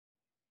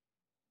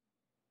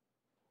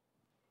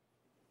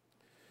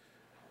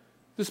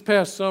This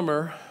past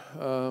summer,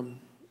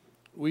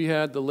 we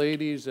had the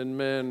ladies and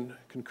men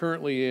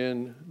concurrently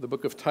in the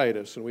book of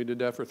Titus, and we did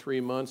that for 3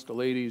 months. The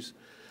ladies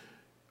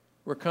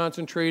were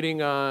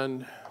concentrating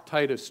on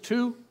Titus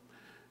 2,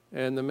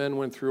 and the men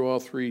went through all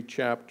 3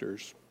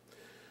 chapters.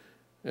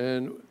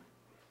 And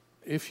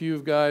if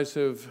you guys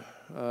have,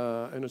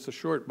 and it's a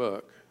short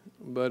book,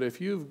 but if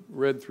you've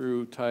read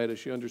through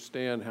Titus, you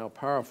understand how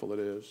powerful it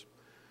is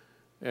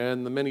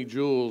and the many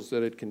jewels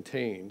that it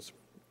contains.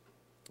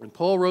 And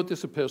Paul wrote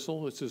this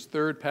epistle. It's his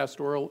 3rd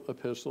pastoral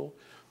epistle.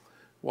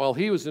 While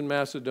he was in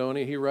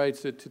Macedonia, he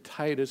writes it to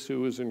Titus,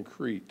 who was in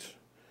Crete.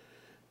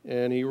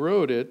 And he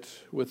wrote it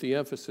with the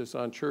emphasis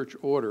on church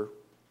order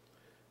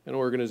and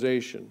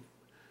organization.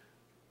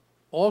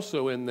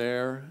 Also in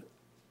there,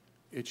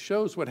 it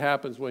shows what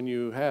happens when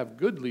you have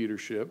good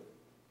leadership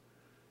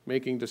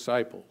making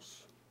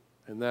disciples.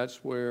 And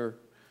that's where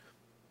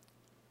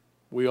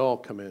we all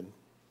come in.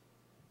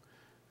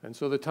 And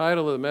so the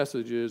title of the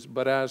message is,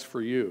 But As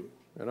For You.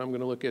 And I'm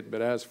going to look at,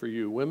 but as for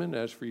you women,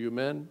 as for you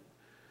men,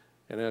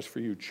 and as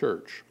for you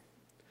church.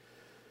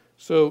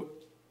 So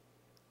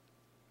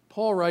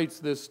Paul writes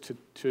this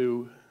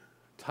to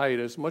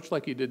Titus, much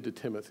like he did to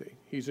Timothy.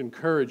 He's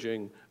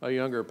encouraging a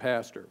younger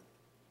pastor.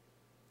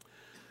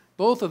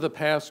 Both of the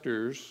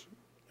pastors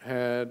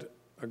had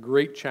a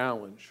great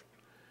challenge.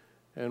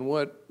 And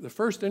what the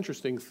first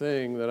interesting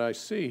thing that I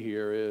see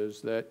here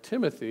is that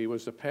Timothy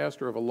was the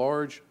pastor of a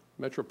large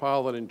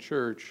metropolitan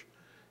church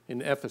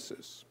in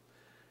Ephesus.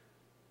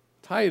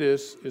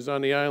 Titus is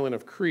on the island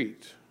of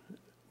Crete,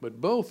 but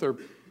both are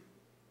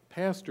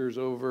pastors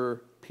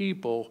over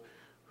people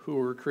who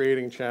are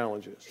creating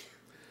challenges.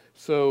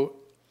 So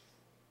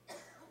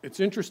it's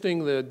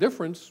interesting the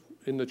difference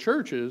in the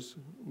churches,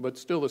 but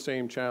still the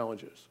same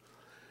challenges.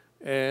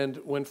 And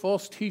when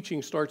false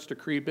teaching starts to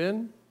creep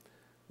in,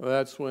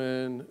 that's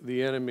when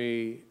the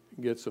enemy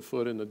gets a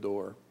foot in the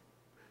door.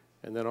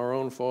 And then our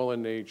own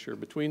fallen nature,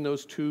 between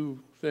those 2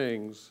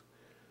 things,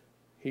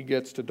 he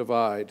gets to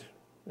divide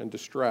and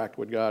distract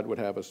what God would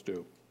have us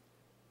do.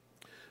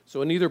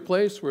 So in either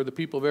place were the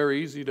people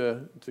very easy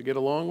to get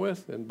along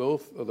with, and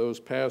both of those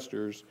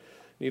pastors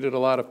needed a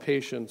lot of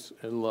patience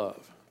and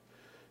love.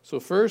 So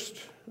first,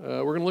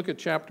 we're going to look at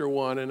chapter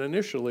 1, and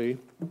initially,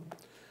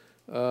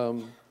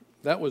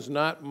 that was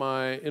not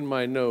in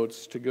my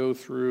notes to go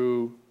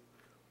through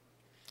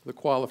the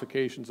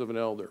qualifications of an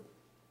elder.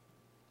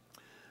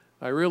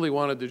 I really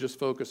wanted to just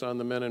focus on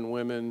the men and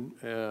women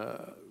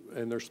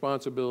and the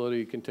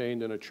responsibility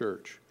contained in a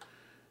church,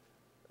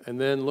 and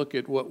then look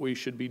at what we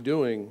should be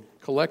doing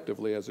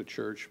collectively as a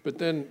church. But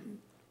then,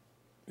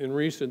 in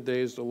recent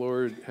days, the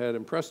Lord had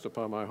impressed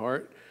upon my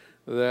heart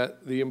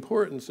that the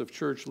importance of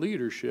church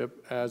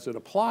leadership as it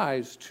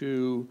applies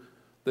to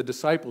the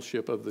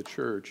discipleship of the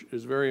church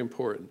is very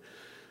important.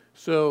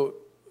 So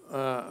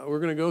we're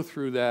going to go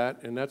through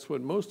that, and that's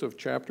what most of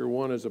chapter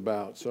 1 is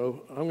about.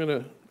 So I'm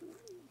going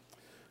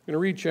to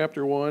read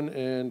chapter 1,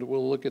 and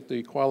we'll look at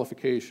the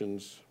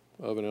qualifications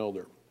of an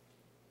elder.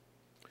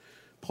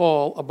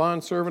 Paul, a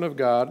bondservant of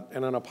God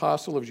and an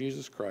apostle of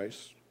Jesus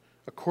Christ,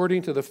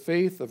 according to the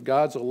faith of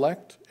God's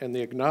elect and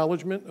the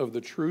acknowledgement of the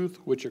truth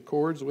which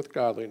accords with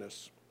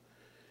godliness,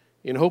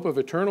 in hope of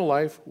eternal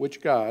life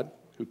which God,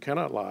 who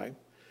cannot lie,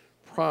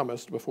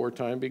 promised before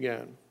time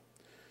began,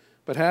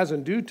 but has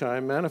in due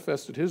time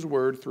manifested his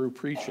word through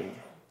preaching,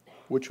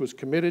 which was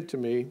committed to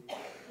me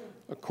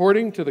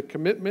according to the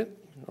commandment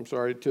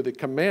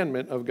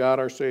of God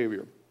our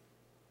Savior.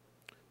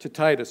 To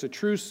Titus, a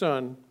true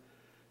son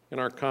in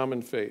our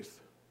common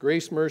faith,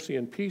 grace, mercy,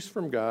 and peace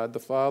from God, the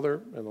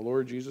Father, and the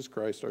Lord Jesus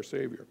Christ, our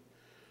Savior.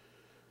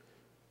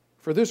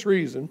 For this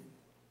reason,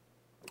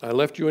 I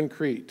left you in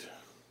Crete,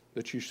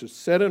 that you should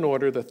set in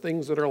order the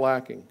things that are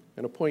lacking,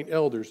 and appoint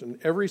elders in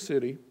every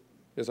city,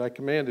 as I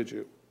commanded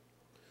you.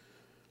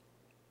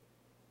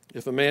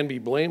 If a man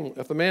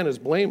is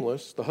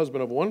blameless, the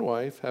husband of one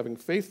wife, having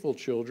faithful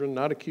children,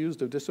 not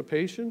accused of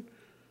dissipation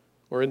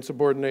or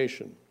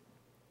insubordination.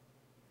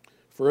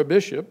 For a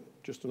bishop,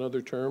 just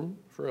another term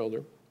for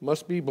elder,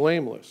 must be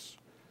blameless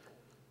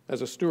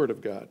as a steward of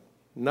God,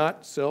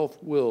 not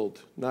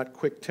self-willed, not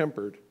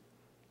quick-tempered,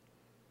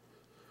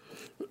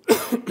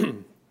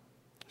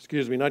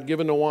 not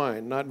given to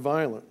wine, not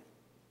violent,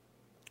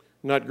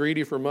 not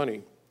greedy for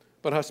money,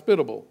 but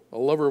hospitable, a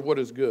lover of what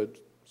is good,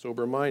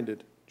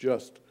 sober-minded,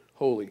 just,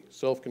 holy,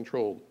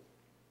 self-controlled,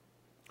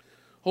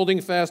 holding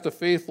fast a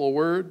faithful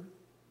word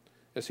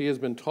as he has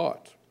been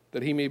taught,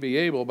 that he may be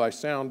able by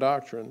sound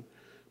doctrine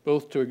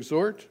both to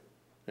exhort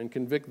and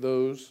convict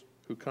those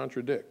who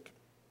contradict.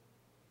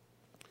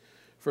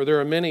 For there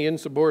are many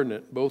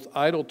insubordinate, both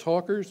idle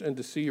talkers and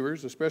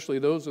deceivers, especially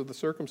those of the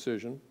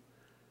circumcision,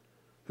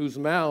 whose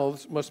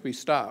mouths must be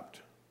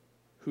stopped,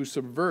 who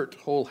subvert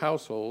whole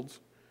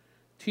households,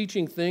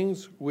 teaching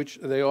things which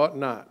they ought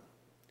not,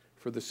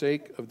 for the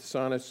sake of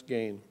dishonest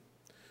gain.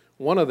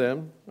 One of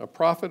them, a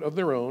prophet of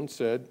their own,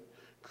 said,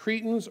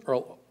 Cretans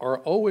are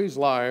always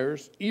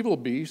liars, evil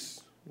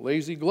beasts,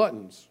 lazy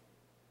gluttons.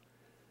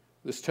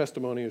 This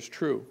testimony is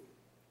true.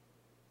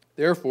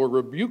 Therefore,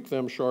 rebuke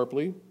them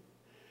sharply,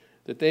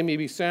 that they may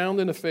be sound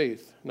in the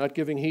faith, not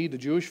giving heed to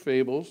Jewish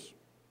fables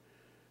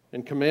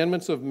and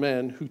commandments of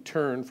men who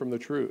turn from the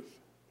truth.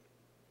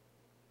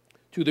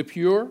 To the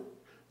pure,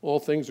 all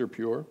things are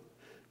pure,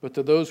 but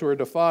to those who are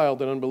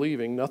defiled and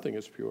unbelieving, nothing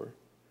is pure.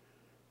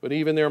 But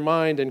even their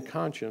mind and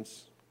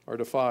conscience are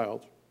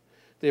defiled.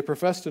 They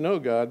profess to know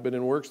God, but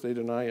in works they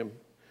deny him,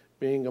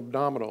 being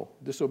abominable,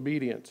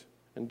 disobedient,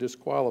 and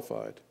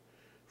disqualified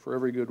for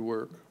every good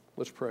work.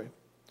 Let's pray.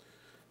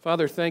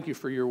 Father, thank you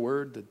for your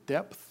word, the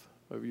depth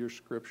of your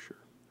scripture.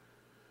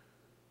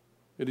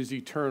 It is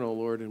eternal,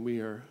 Lord, and we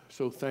are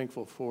so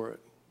thankful for it.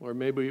 Lord,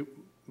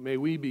 may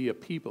we be a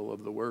people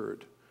of the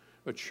word,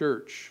 a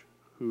church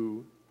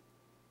who,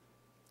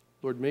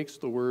 Lord, makes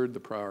the word the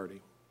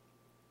priority.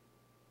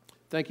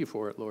 Thank you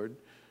for it, Lord.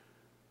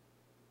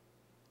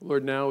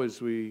 Lord, now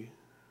as we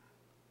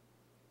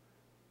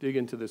dig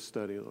into this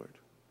study, Lord,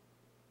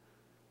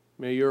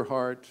 may your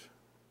heart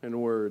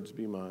and words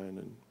be mine,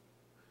 and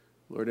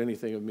Lord,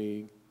 anything of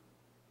me,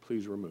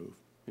 please remove.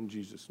 In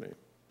Jesus' name,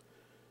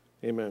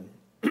 amen.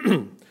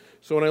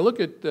 So when I look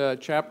at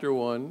chapter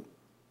 1,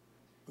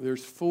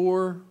 there's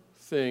 4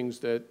 things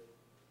that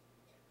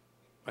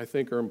I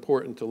think are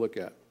important to look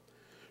at.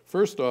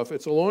 First off,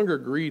 it's a longer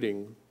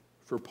greeting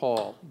for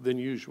Paul than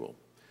usual.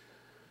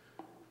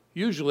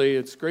 Usually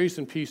it's grace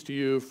and peace to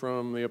you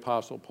from the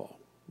Apostle Paul.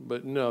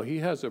 But no, he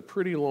has a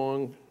pretty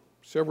long,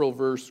 several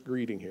verse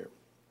greeting here.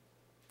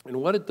 And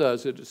what it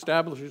does, it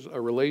establishes a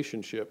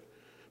relationship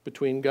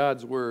between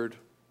God's word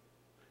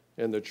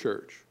and the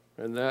church.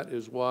 And that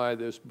is why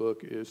this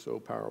book is so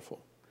powerful.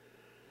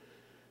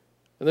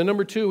 And then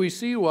number 2, we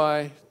see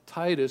why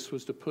Titus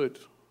was to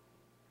put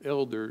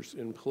elders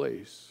in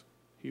place.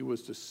 He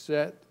was to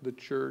set the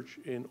church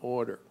in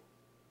order.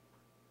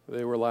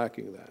 They were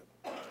lacking that.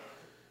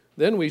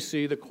 Then we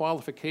see the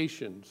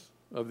qualifications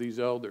of these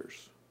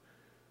elders.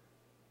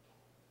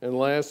 And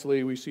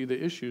lastly, we see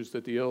the issues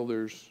that the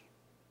elders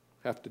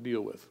have to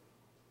deal with.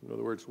 In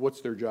other words,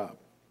 what's their job?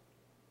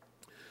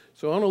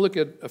 So I want to look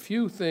at a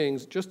few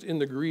things just in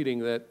the greeting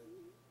that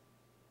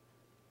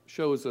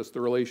shows us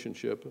the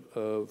relationship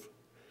of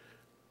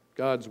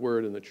God's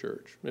word and the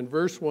church. In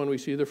verse 1, we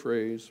see the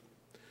phrase,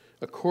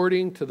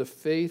 according to the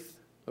faith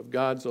of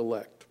God's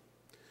elect.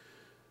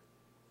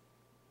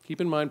 Keep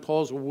in mind,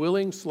 Paul's a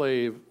willing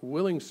slave,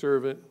 willing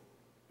servant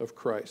of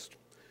Christ.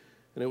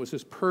 And it was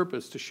his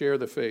purpose to share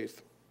the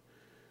faith.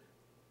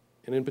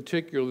 And in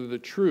particular, the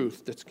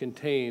truth that's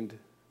contained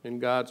in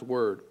God's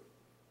word.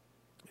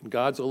 And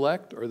God's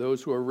elect are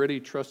those who are already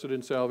trusted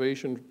in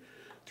salvation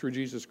through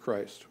Jesus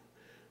Christ.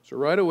 So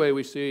right away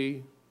we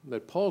see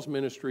that Paul's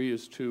ministry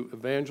is to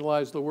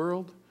evangelize the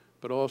world,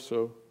 but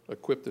also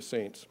equip the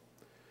saints.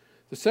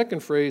 The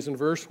second phrase in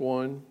verse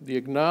 1, the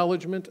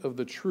acknowledgement of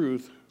the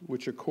truth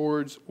which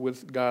accords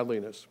with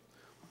godliness.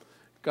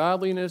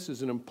 Godliness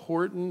is an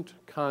important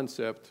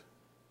concept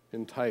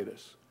in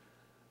Titus.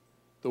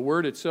 The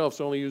word itself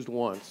is only used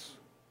once,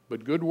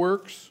 but good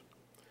works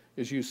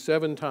is used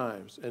 7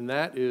 times, and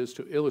that is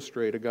to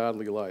illustrate a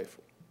godly life.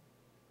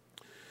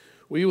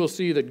 We will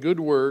see that good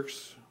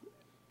works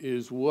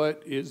is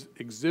what is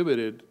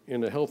exhibited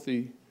in a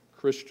healthy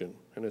Christian,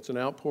 and it's an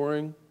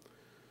outpouring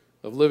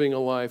of living a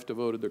life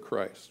devoted to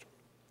Christ.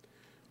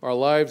 Our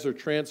lives are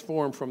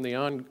transformed from the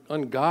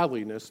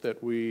ungodliness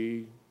that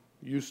we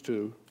used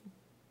to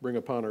bring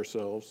upon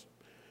ourselves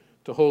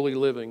to holy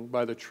living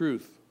by the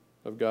truth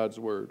of God's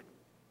word.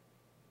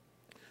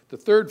 The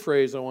third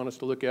phrase I want us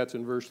to look at is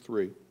in verse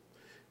 3.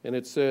 And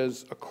it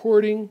says,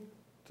 according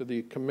to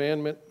the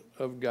commandment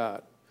of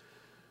God.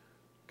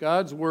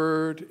 God's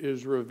word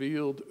is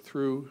revealed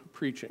through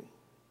preaching.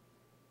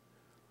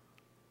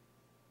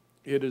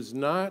 It is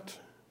not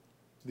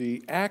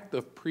the act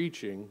of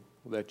preaching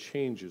that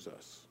changes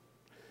us.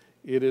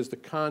 It is the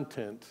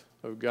content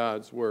of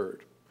God's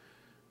word.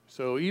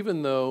 So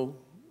even though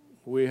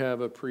we have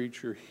a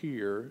preacher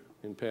here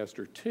in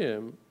Pastor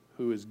Tim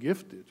who is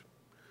gifted,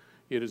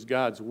 it is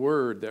God's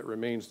word that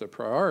remains the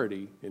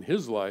priority in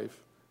his life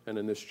and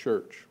in this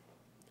church.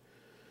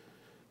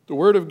 The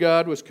word of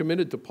God was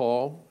committed to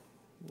Paul.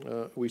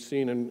 We've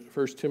seen in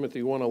 1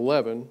 Timothy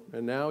 1:11,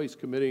 and now he's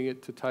committing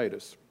it to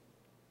Titus.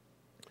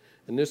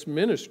 And this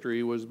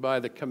ministry was by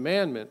the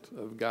commandment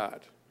of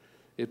God.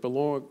 It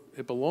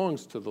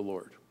belongs to the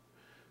Lord.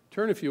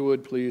 Turn, if you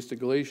would, please, to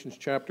Galatians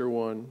chapter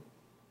 1.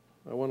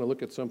 I want to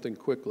look at something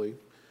quickly.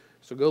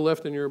 So go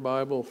left in your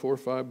Bible, 4 or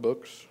 5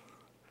 books.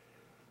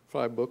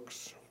 5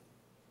 books.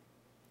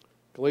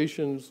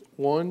 Galatians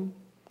 1,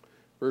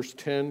 verse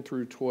 10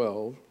 through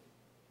 12.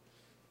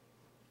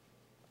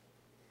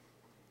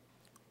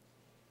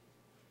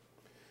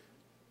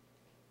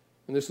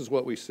 And this is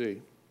what we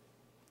see.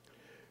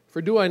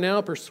 For do I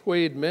now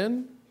persuade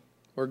men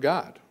or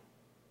God?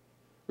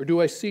 Or do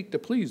I seek to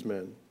please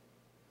men?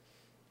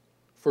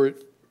 For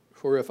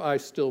if I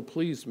still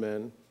pleased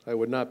men, I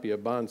would not be a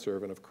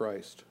bondservant of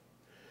Christ.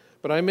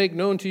 But I make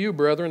known to you,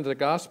 brethren, that the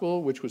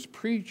gospel which was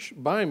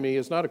preached by me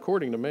is not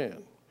according to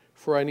man.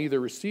 For I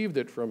neither received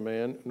it from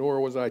man,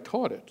 nor was I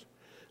taught it,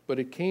 but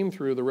it came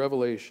through the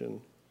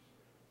revelation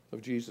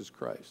of Jesus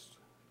Christ.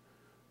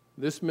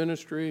 This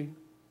ministry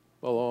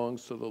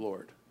belongs to the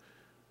Lord.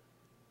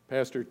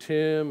 Pastor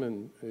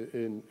Tim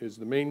is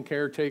the main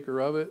caretaker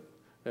of it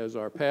as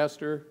our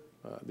pastor.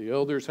 The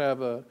elders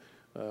have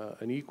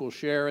an equal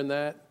share in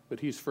that, but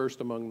he's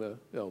first among the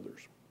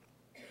elders.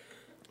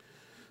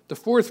 The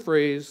fourth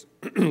phrase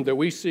that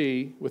we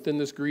see within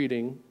this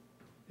greeting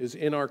is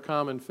in our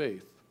common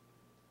faith.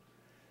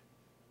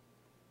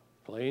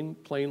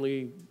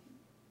 Plainly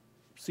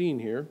seen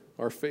here,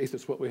 our faith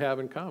is what we have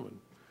in common.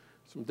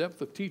 Some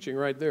depth of teaching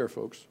right there,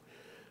 folks.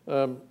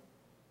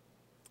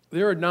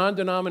 There are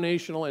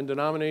non-denominational and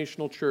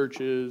denominational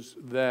churches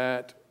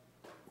that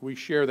we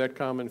share that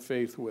common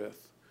faith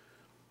with.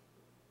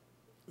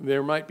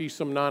 There might be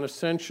some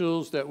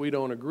non-essentials that we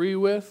don't agree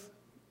with,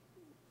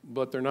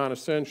 but they're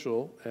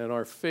non-essential, and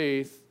our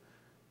faith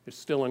is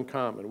still in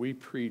common. We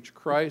preach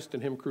Christ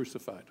and Him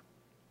crucified.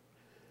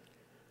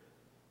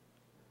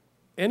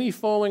 Any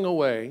falling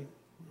away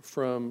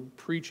from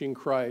preaching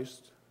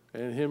Christ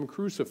and Him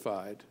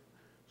crucified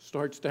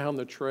starts down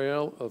the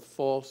trail of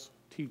false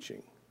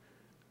teaching.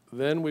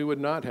 Then we would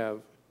not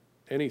have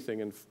anything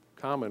in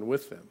common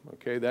with them,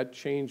 okay? That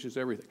changes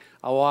everything.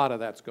 A lot of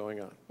that's going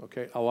on,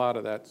 okay? A lot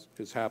of that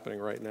is happening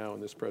right now in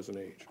this present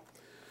age.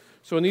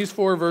 So in these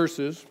 4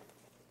 verses,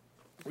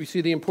 we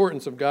see the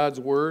importance of God's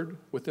word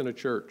within a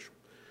church.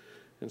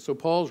 And so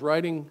Paul's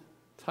writing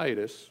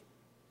Titus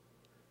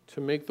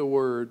to make the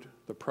word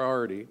the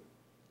priority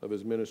of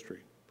his ministry.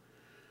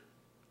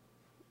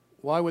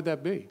 Why would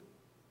that be?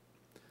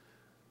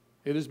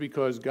 It is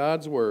because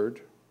God's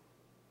word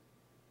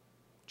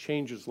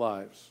changes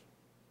lives.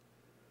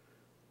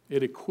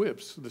 It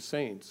equips the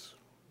saints.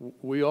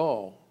 We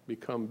all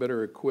become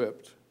better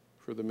equipped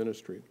for the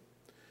ministry.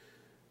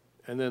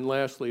 And then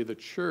lastly, the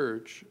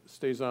church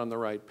stays on the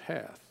right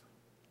path.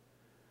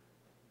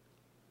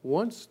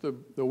 Once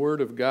the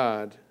Word of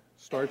God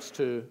starts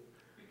to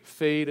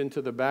fade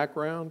into the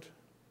background,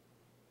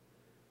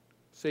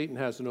 Satan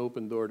has an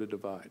open door to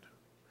divide.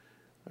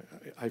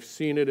 I've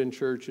seen it in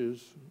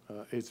churches.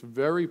 It's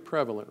very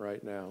prevalent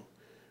right now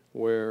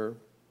where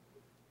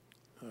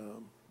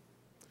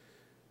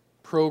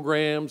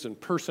programs and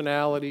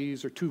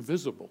personalities are too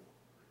visible.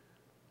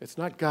 It's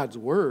not God's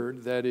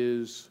word that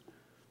is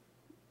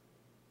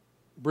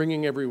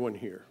bringing everyone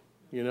here.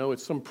 You know,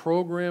 it's some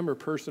program or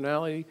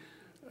personality,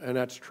 and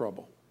that's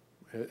trouble.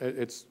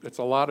 It's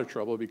a lot of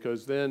trouble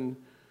because then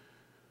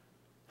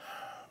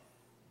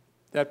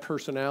that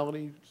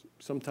personality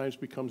sometimes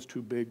becomes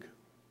too big,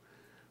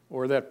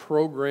 or that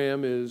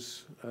program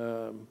is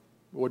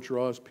what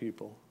draws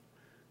people.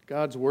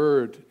 God's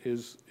word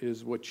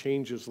is what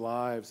changes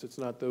lives. It's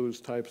not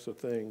those types of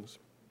things.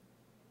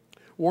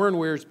 Warren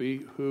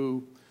Wiersbe,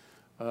 who,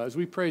 as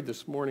we prayed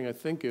this morning, I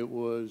think it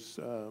was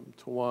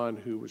Tawan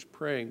who was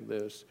praying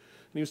this,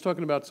 and he was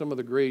talking about some of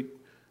the great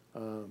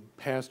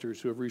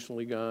pastors who have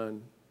recently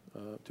gone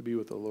to be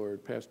with the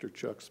Lord, Pastor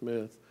Chuck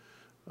Smith,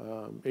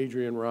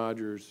 Adrian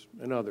Rogers,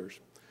 and others.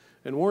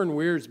 And Warren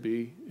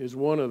Wiersbe is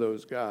one of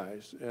those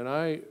guys, and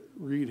I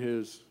read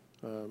his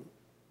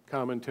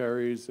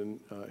commentaries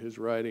and his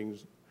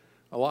writings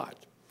a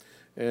lot.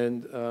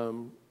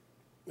 And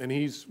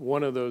he's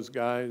one of those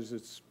guys.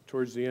 It's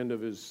towards the end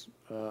of his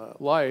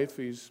life.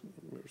 He's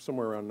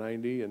somewhere around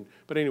 90.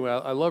 But anyway,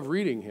 I love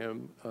reading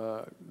him,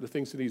 the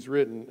things that he's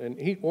written. And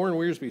Warren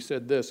Wiersbe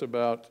said this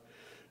about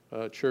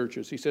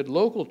churches. He said,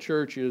 local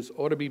churches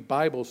ought to be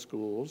Bible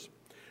schools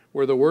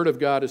where the Word of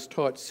God is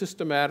taught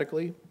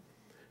systematically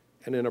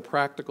and in a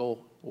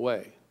practical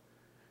way.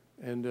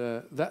 And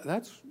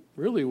that's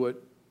really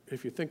what,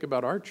 if you think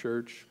about our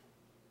church,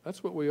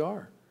 that's what we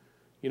are.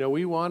 You know,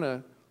 we want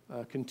to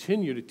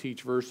continue to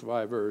teach verse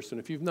by verse. And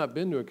if you've not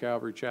been to a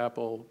Calvary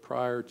Chapel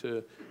prior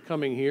to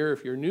coming here,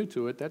 if you're new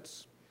to it,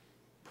 that's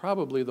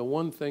probably the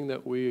one thing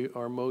that we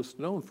are most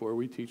known for.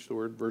 We teach the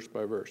word verse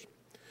by verse.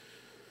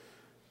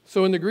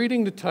 So in the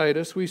greeting to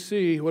Titus, we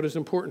see what is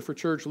important for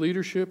church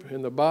leadership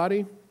in the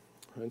body.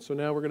 And so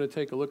now we're going to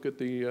take a look at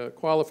the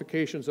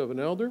qualifications of an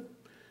elder.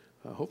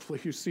 Hopefully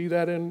you see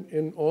that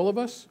in all of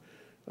us.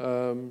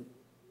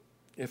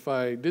 If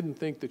I didn't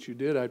think that you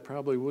did, I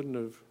probably wouldn't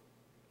have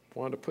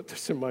wanted to put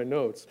this in my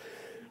notes.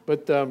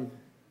 But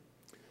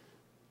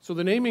so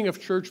the naming of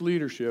church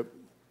leadership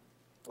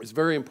is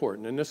very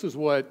important, and this is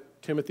what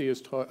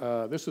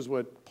this is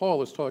what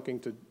Paul is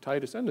talking to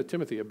Titus and to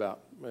Timothy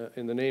about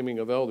in the naming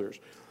of elders.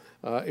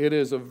 It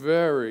is a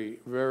very,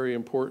 very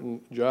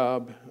important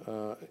job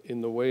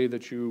in the way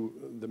that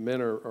the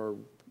men are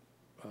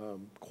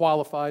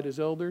qualified as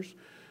elders.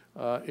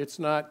 It's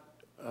not.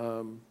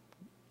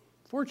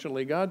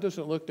 Fortunately, God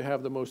doesn't look to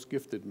have the most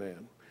gifted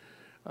man,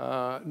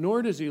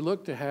 nor does He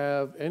look to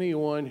have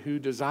anyone who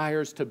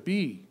desires to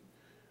be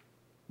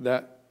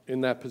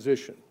in that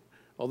position.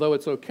 Although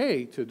it's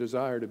okay to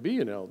desire to be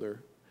an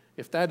elder,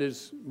 if that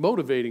is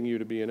motivating you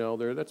to be an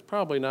elder, that's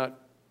probably not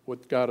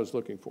what God is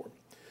looking for.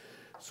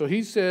 So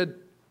he said,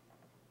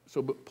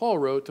 Paul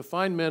wrote, to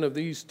find men of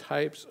these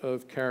types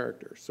of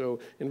character. So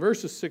in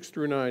verses 6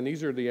 through 9,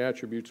 these are the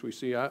attributes we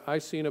see.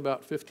 I've seen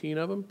about 15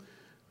 of them.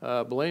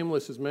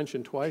 Blameless is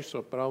mentioned twice,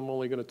 but I'm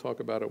only going to talk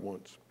about it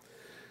once.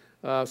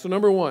 So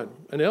number one,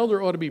 an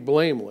elder ought to be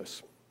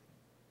blameless.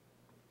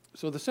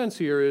 So the sense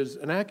here is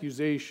an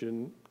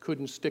accusation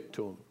couldn't stick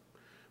to him,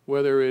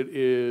 whether it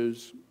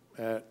is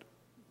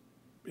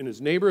in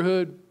his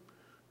neighborhood,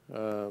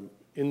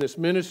 in this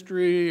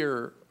ministry,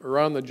 or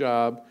on the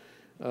job.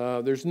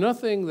 There's no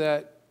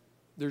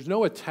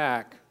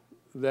attack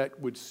that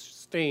would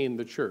stain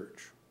the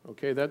church.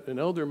 Okay, an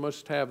elder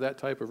must have that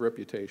type of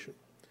reputation.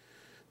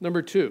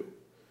 Number two,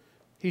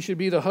 he should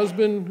be the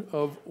husband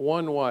of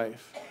one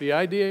wife. The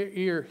idea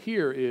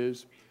here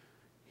is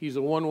he's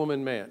a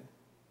one-woman man,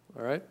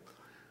 all right?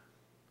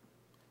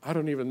 I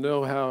don't even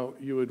know how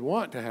you would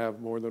want to have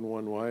more than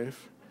one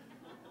wife,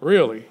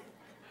 really.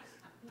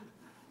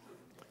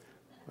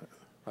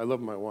 I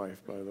love my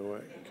wife, by the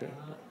way, okay?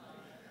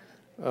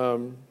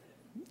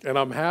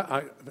 And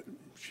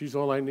she's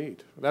all I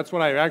need. That's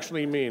what I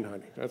actually mean,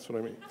 honey. That's what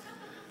I mean.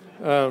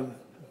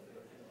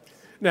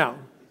 Now,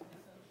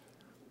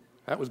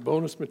 that was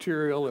bonus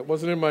material. It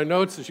wasn't in my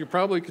notes, as you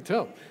probably could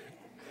tell.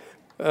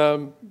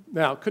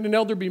 Now, could an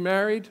elder be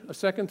married a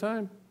second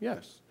time?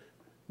 Yes.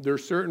 There are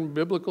certain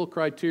biblical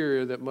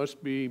criteria that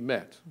must be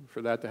met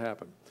for that to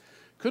happen.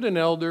 Could an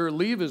elder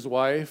leave his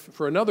wife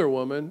for another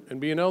woman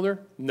and be an elder?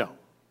 No.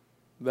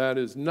 That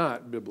is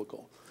not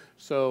biblical.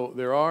 So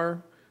there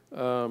are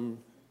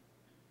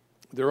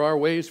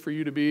ways for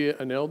you to be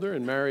an elder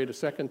and married a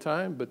second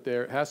time, but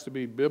there has to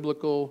be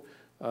biblical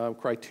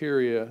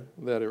criteria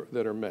that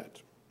are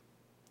met.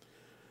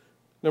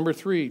 Number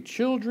three,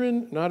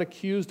 children not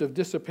accused of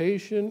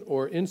dissipation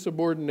or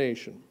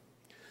insubordination.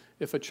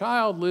 If a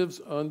child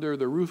lives under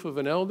the roof of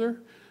an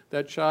elder,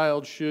 that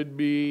child should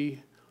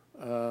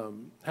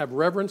have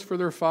reverence for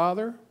their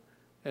father,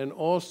 and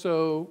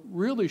also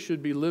really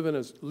should be living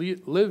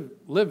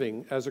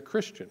as a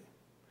Christian.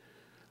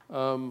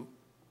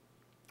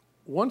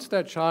 Once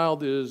that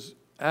child is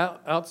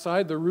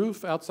outside the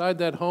roof, outside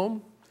that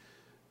home,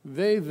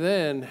 they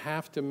then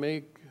have to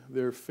make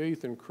their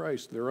faith in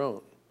Christ their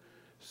own.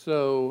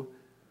 So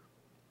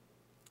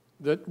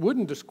that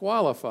wouldn't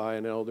disqualify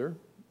an elder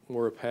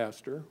or a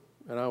pastor.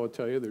 And I would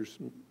tell you there's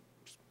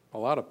a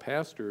lot of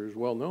pastors,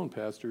 well-known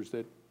pastors,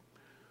 that,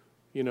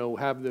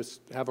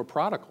 have a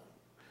prodigal.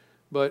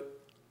 But,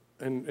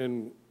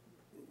 and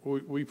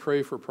we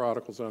pray for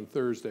prodigals on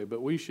Thursday,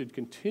 but we should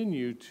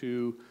continue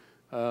to,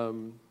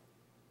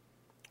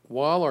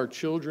 while our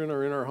children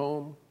are in our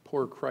home,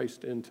 pour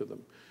Christ into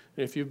them.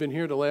 And if you've been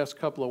here the last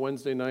couple of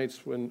Wednesday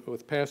nights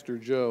with Pastor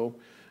Joe,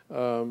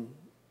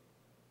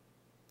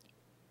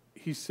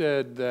 he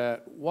said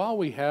that while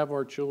we have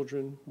our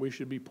children, we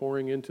should be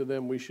pouring into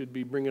them. We should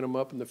be bringing them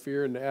up in the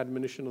fear and the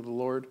admonition of the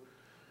Lord.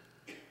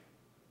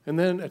 And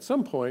then at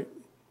some point,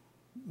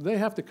 they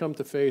have to come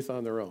to faith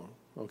on their own,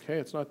 okay?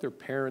 It's not their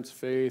parents'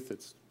 faith.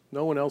 It's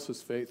no one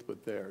else's faith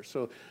but theirs.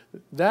 So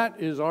that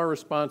is our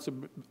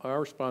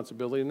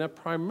responsibility, and that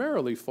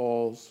primarily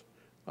falls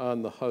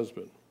on the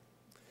husband.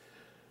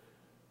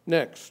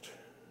 Next,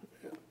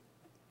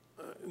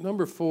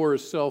 number 4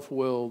 is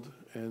self-willed,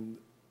 and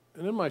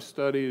in my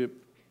study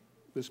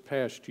this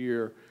past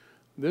year,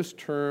 this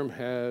term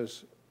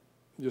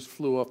just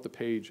flew off the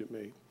page at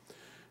me.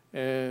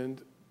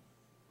 And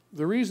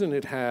the reason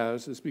it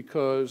has is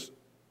because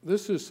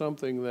this is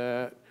something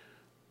that,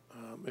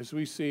 as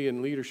we see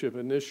in leadership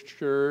in this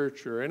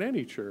church or in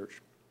any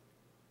church,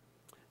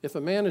 if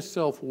a man is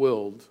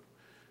self-willed,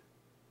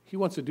 he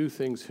wants to do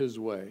things his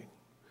way.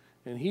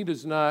 And he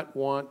does not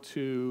want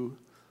to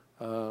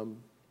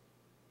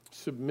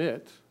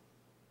submit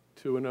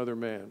to another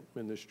man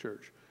in this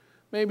church.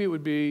 Maybe it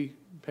would be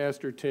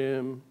Pastor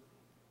Tim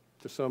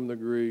to some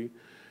degree,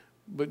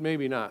 but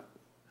maybe not.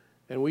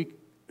 And we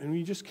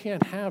just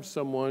can't have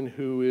someone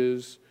who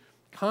is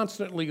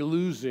constantly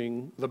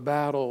losing the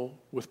battle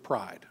with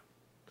pride.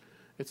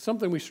 It's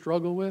something we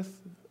struggle with.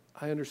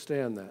 I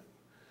understand that.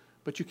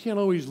 But you can't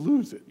always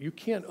lose it. You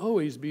can't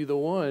always be the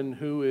one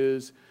who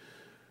is,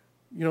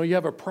 you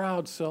have a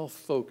proud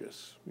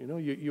self-focus.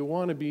 You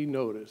want to be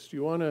noticed.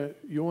 You want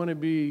to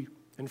be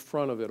in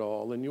front of it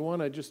all, and you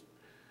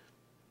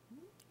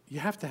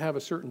have to have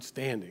a certain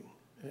standing,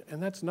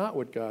 and that's not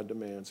what God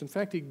demands. In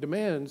fact, He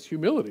demands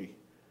humility.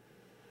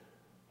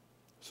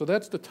 So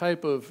that's the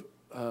type of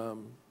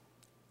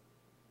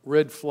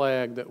red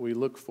flag that we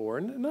look for,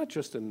 and not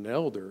just an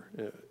elder.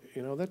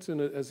 That's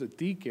as a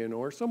deacon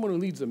or someone who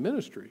leads a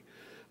ministry.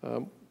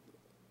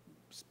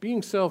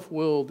 Being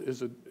self-willed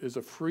is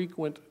a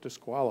frequent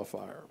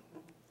disqualifier.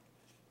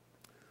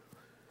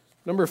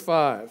 Number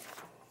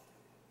 5.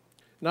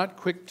 Not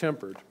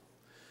quick-tempered.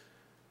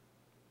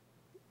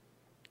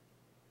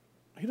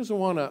 He doesn't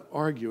want to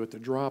argue at the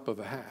drop of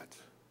a hat.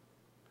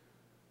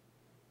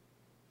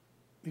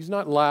 He's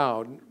not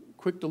loud,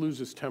 quick to lose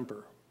his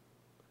temper.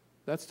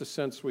 That's the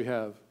sense we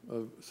have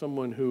of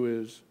someone who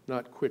is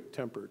not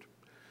quick-tempered.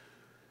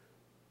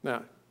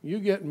 Now, you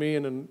get me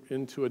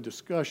into a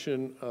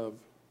discussion of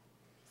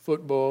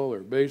football or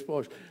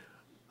baseball,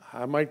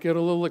 I might get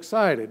a little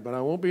excited, but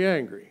I won't be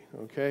angry,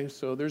 okay?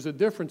 So there's a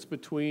difference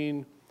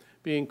between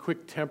being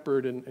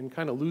quick-tempered and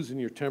kind of losing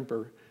your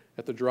temper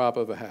at the drop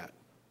of a hat.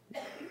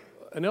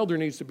 an elder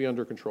needs to be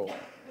under control.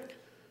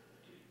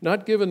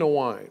 Not given to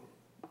wine.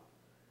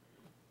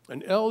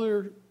 An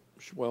elder,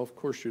 well, of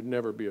course, should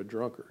never be a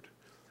drunkard.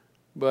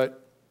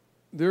 But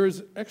there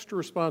is extra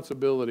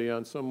responsibility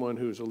on someone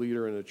who's a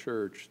leader in a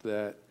church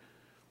that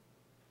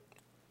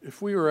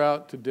if we were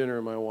out to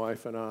dinner, my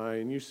wife and I,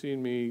 and you've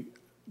seen me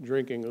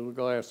drinking a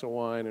glass of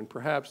wine, and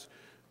perhaps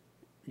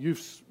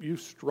you've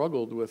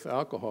struggled with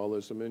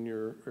alcoholism in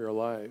your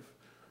life,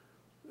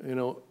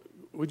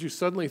 would you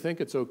suddenly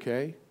think it's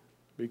okay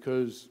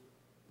because,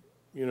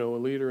 a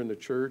leader in the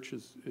church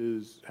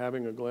is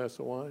having a glass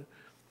of wine?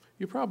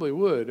 You probably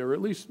would, or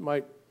at least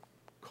might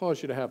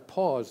cause you to have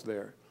pause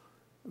there.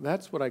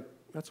 That's what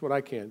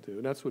I can't do.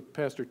 And that's what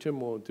Pastor Tim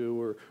won't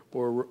do,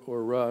 or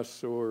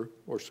Russ, or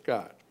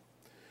Scott.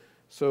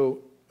 So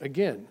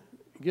again,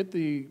 get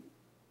the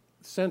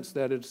sense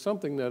that it's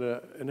something that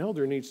an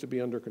elder needs to be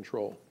under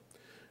control.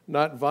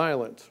 Not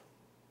violent.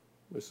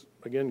 This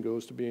again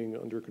goes to being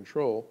under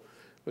control,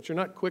 but you're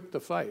not quick to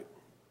fight.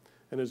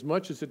 And as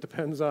much as it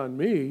depends on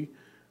me,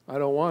 I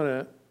don't want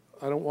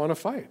to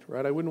fight,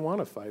 right? I wouldn't want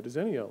to fight as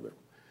any elder.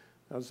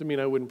 That doesn't mean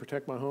I wouldn't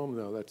protect my home,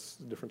 though. That's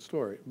a different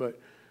story. But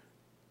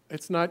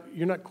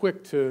you're not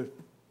quick to,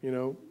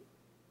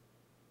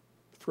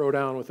 throw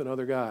down with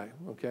another guy,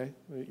 okay?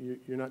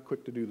 You're not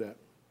quick to do that.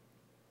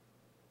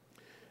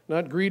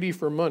 Not greedy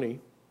for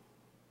money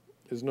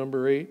is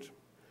number 8.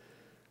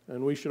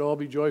 And we should all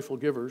be joyful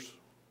givers,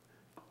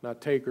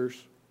 not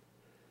takers.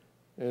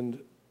 And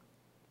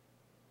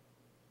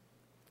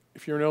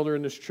if you're an elder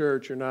in this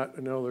church, you're not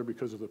an elder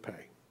because of the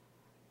pay.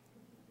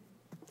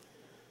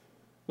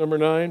 Number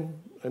 9,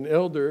 an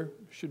elder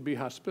should be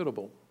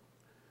hospitable.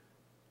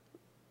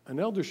 An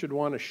elder should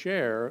want to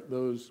share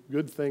those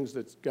good things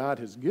that God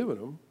has given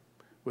them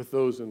with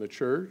those in the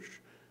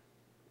church,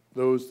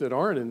 those that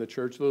aren't in the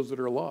church, those that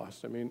are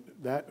lost. I mean,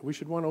 that we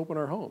should want to open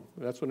our home.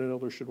 That's what an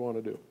elder should want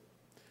to do.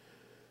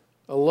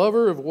 A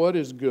lover of what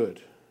is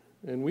good.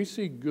 And we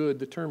see good,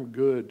 the term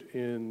good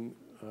in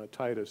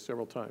Titus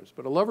several times.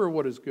 But a lover of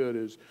what is good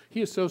is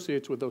he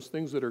associates with those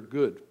things that are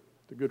good.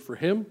 They're good for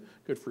him,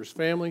 good for his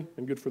family,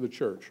 and good for the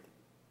church.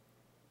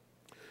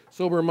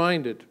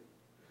 Sober-minded.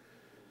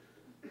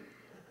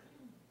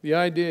 The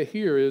idea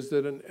here is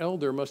that an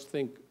elder must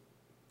think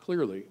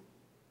clearly.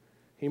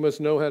 He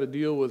must know how to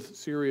deal with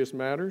serious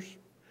matters.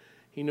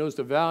 He knows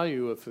the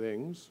value of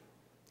things,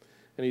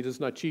 and he does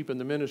not cheapen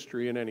the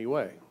ministry in any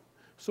way.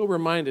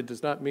 Sober-minded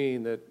does not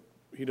mean that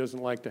he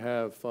doesn't like to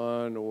have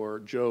fun or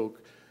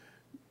joke,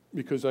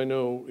 because I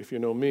know, if you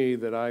know me,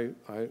 that I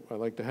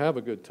like to have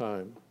a good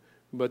time.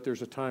 But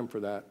there's a time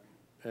for that,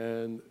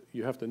 and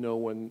you have to know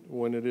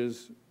when it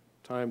is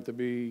time to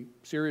be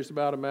serious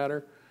about a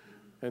matter,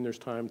 and there's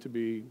time to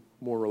be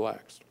more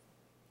relaxed.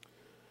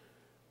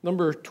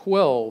 Number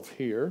 12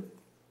 here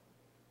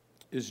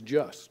is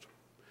just.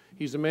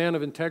 He's a man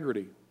of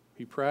integrity.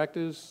 He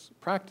practices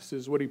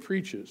what he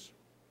preaches.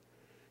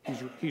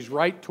 He's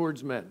right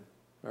towards men,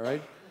 all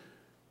right?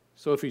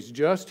 So if he's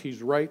just,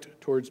 he's right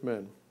towards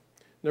men.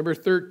 Number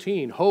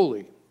 13,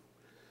 holy.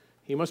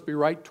 He must be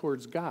right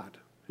towards God.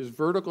 His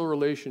vertical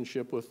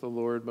relationship with the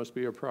Lord must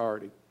be a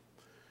priority.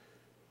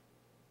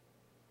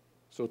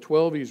 So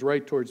 12, he's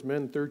right towards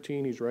men.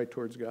 13, he's right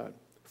towards God.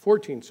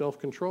 14,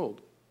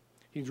 self-controlled.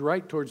 He's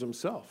right towards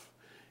himself.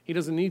 He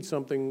doesn't need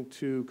something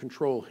to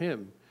control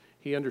him.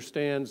 He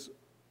understands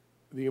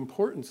the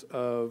importance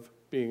of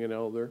being an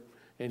elder,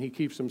 and he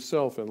keeps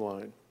himself in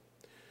line.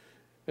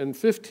 And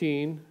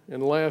 15,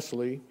 and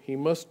lastly, he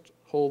must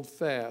hold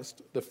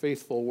fast the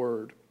faithful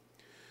word.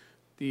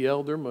 The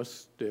elder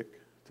must stick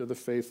to the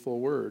faithful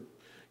word.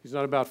 He's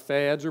not about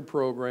fads or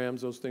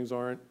programs. Those things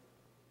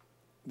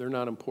they're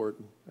not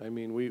important. I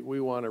mean, we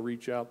want to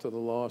reach out to the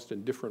lost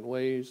in different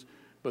ways,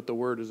 but the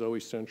word is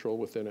always central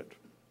within it.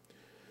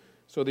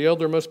 So the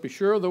elder must be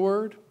sure of the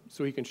word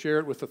so he can share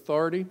it with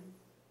authority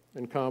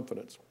and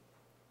confidence.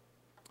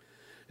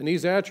 And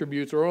these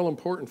attributes are all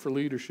important for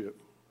leadership,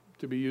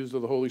 to be used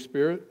of the Holy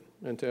Spirit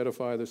and to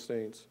edify the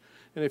saints.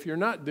 And if you're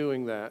not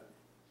doing that,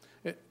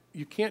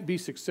 you can't be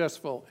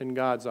successful in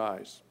God's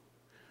eyes.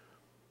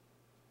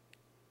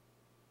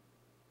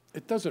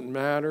 It doesn't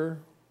matter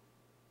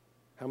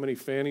how many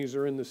fannies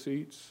are in the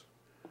seats.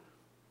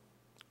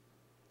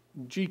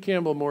 G.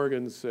 Campbell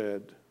Morgan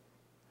said,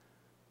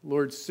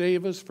 "Lord,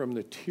 save us from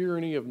the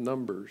tyranny of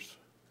numbers."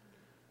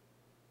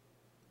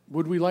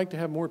 Would we like to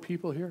have more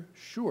people here?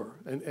 Sure,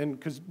 and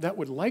because that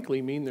would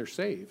likely mean they're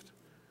saved.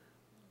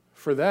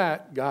 For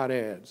that, God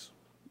adds.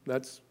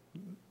 That's,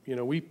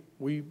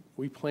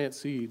 we plant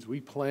seeds, we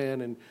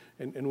plan,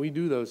 and we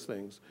do those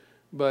things.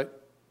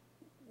 But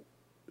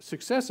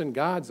success in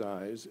God's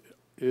eyes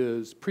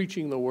is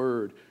preaching the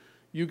word,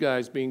 you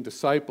guys being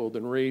discipled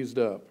and raised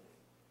up.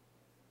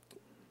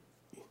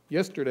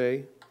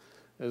 Yesterday,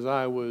 as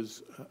I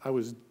was,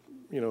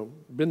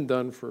 been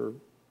done for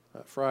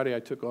Friday, I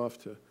took off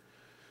to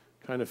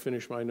kind of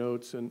finish my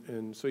notes,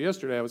 and so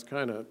yesterday I was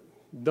kind of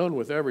done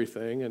with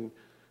everything, and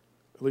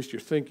at least you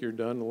think you're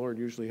done. The Lord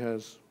usually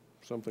has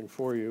something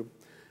for you.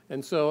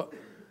 And so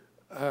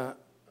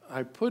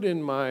I put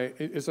in my,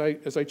 as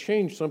I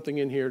changed something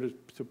in here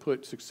to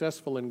put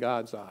successful in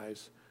God's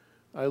eyes,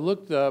 I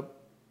looked up,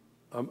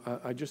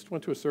 I just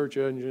went to a search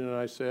engine and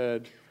I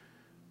said,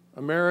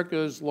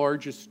 America's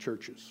largest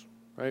churches,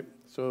 right?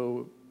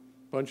 So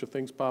a bunch of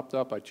things popped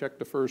up. I checked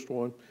the first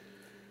one.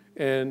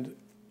 And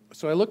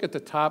so I look at the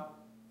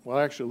top, well,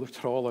 I actually looked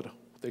at all of them.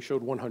 They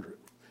showed 100.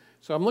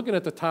 So I'm looking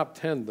at the top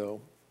 10,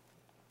 though.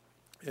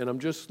 And I'm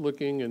just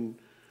looking, and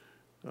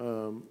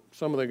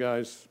some of the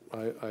guys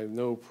I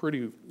know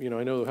pretty,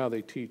 I know how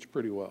they teach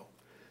pretty well.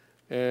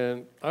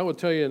 And I will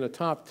tell you, in the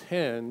top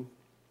 10,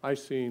 I've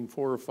seen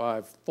 4 or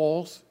 5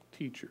 false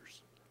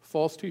teachers.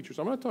 False teachers.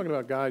 I'm not talking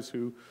about guys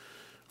who,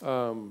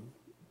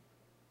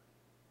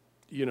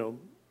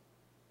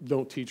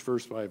 don't teach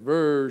verse by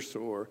verse,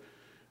 or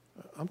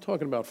I'm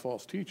talking about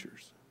false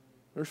teachers.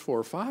 There's 4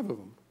 or 5 of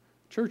them.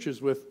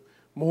 Churches with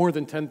more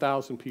than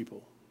 10,000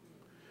 people.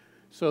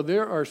 So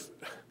there are,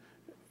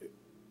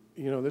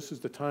 this is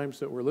the times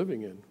that we're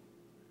living in.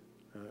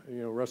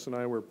 Russ and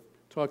I were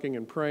talking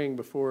and praying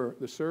before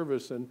the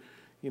service, and,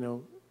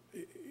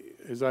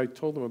 as I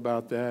told him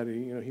about that,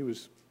 he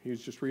was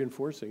just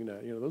reinforcing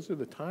that. Those are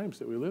the times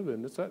that we live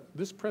in. It's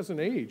this present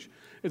age.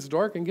 It's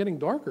dark and getting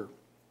darker.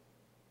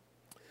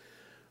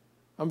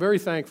 I'm very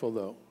thankful,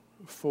 though,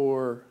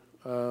 for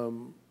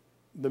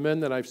the men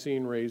that I've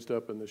seen raised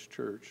up in this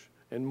church,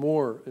 and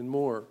more.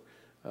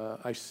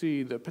 I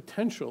see the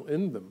potential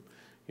in them,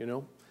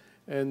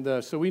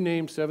 And so we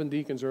named 7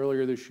 deacons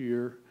earlier this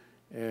year,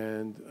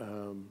 and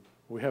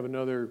we have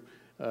another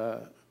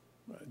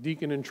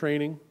deacon in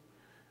training.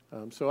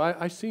 So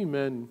I see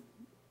men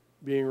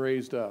being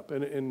raised up,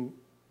 and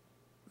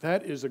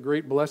that is a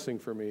great blessing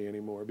for me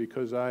anymore,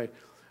 because I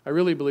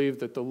really believe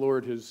that the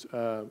Lord has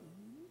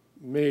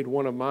made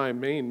one of my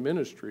main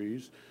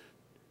ministries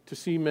to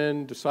see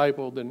men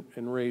discipled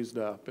and raised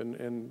up.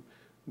 And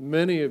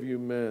many of you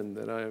men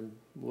that I'm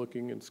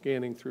looking and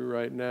scanning through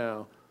right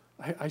now,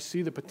 I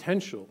see the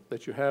potential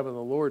that you have in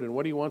the Lord and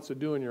what He wants to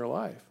do in your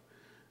life.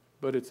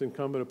 But it's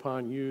incumbent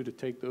upon you to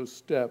take those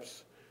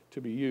steps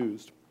to be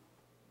used.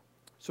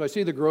 So I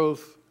see the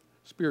growth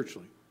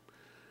spiritually.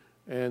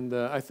 And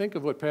I think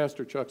of what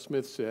Pastor Chuck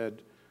Smith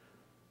said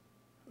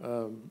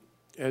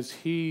as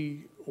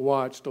he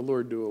watched the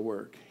Lord do a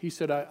work. He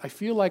said, I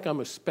feel like I'm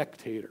a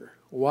spectator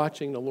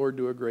watching the Lord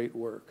do a great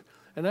work.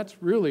 And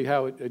that's really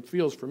how it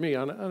feels for me,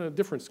 on a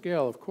different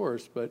scale, of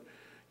course. But,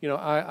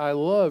 I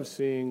love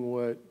seeing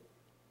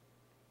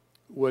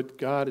what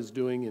God is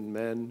doing in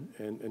men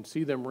and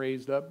see them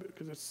raised up,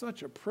 because it's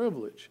such a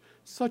privilege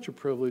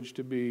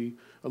to be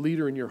a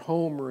leader in your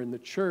home or in the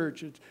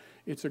church.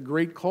 It's a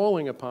great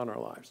calling upon our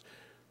lives.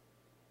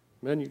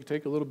 Men, you can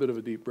take a little bit of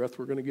a deep breath.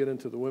 We're going to get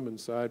into the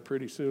women's side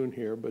pretty soon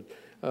here, but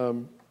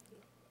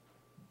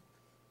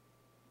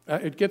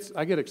I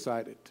get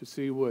excited to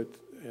see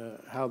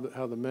how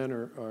the men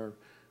are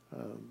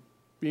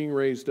being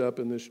raised up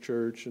in this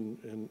church,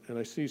 and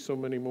I see so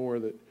many more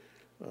that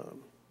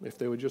if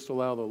they would just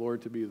allow the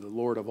Lord to be the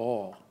Lord of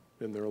all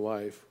in their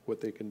life, what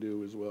they can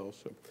do as well.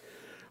 So,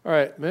 all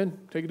right, men,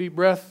 take a deep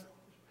breath.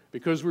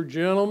 Because we're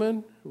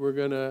gentlemen, we're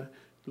going to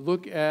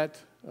look at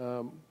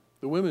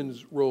the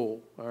women's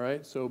role, all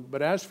right? So,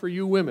 but as for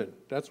you women,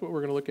 that's what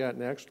we're going to look at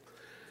next.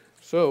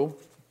 So,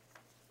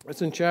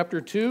 it's in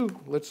chapter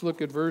 2. Let's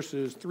look at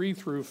verses 3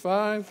 through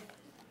 5.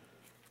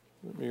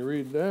 Let me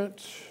read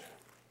that.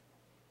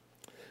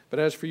 But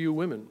as for you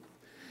women,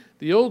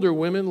 the older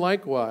women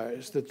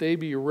likewise, that they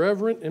be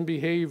reverent in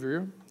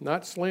behavior,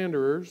 not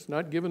slanderers,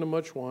 not given to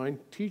much wine,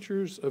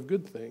 teachers of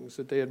good things,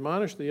 that they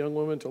admonish the young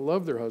women to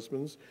love their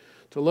husbands,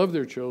 to love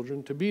their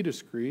children, to be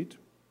discreet,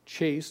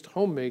 chaste,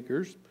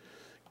 homemakers,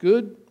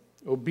 good,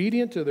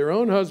 obedient to their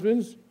own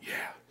husbands,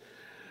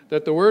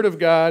 that the word of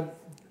God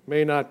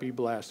may not be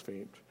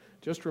blasphemed.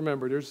 Just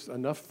remember, there's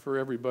enough for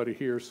everybody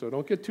here, so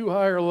don't get too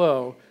high or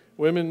low,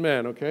 women,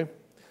 men, okay?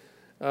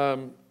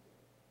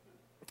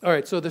 All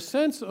right, so the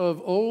sense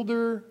of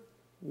older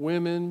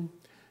women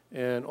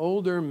and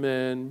older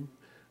men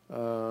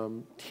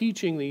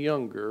teaching the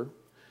younger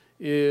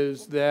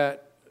is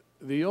that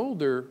the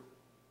older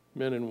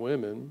men and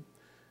women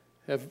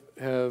have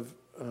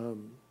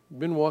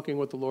been walking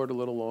with the Lord a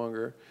little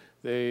longer.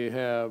 They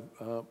have,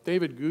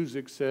 David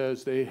Guzik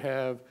says, they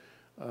have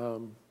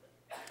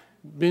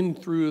been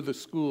through the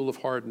school of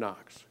hard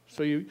knocks.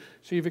 So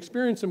you've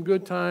experienced some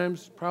good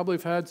times, probably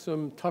have had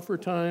some tougher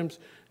times,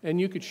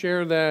 and you could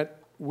share that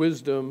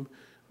wisdom,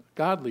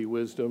 godly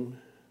wisdom,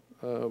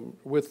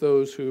 with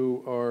those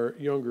who are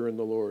younger in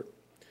the Lord.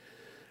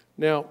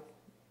 Now,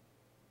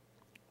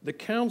 the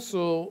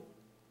counsel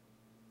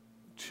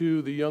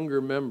to the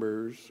younger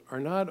members are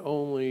not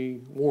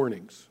only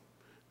warnings,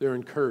 they're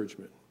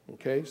encouragement,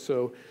 okay?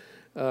 So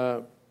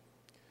the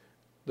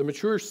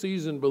mature,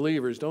 seasoned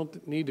believers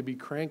don't need to be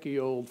cranky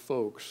old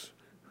folks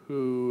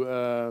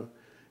who,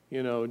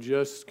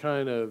 just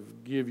kind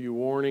of give you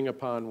warning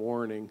upon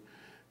warning.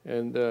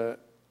 And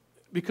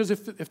because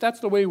if that's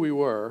the way we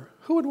were,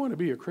 who would want to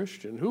be a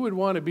Christian? Who would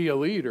want to be a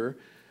leader?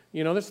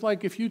 That's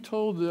like if you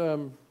told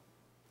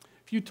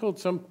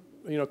some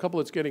a couple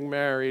that's getting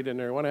married and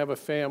they want to have a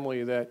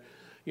family, that,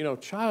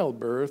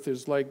 childbirth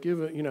is like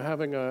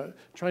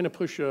trying to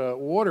push a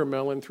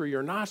watermelon through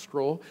your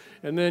nostril,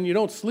 and then you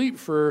don't sleep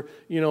for,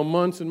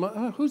 months and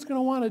months. Who's going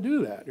to want to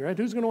do that, right?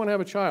 Who's going to want to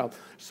have a child?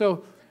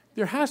 So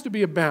there has to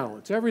be a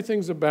balance.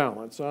 Everything's a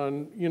balance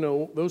on,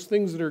 those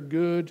things that are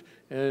good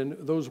and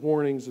those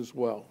warnings as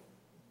well.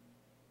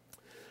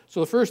 So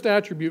the first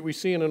attribute we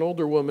see in an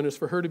older woman is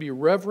for her to be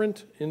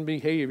reverent in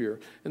behavior.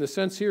 And the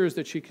sense here is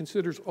that she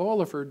considers all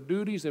of her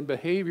duties and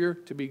behavior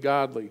to be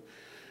godly.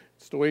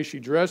 It's the way she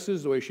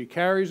dresses, the way she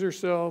carries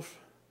herself,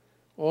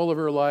 all of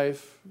her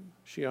life,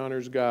 she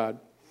honors God.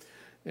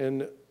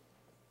 And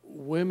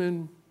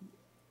women,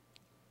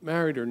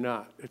 married or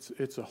not,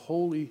 it's a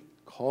holy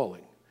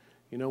calling.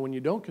 When you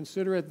don't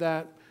consider it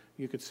that,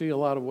 you could see a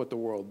lot of what the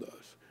world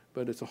does.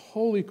 But it's a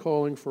holy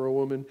calling for a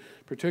woman,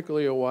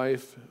 particularly a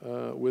wife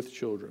with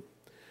children.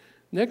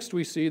 Next,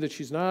 we see that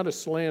she's not a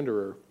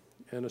slanderer.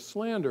 And a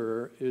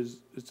slanderer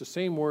is the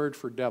same word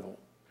for devil.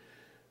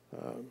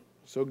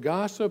 So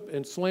gossip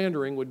and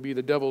slandering would be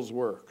the devil's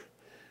work.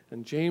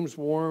 And James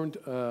warned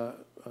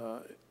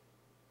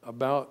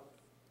about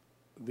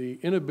the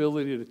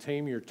inability to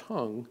tame your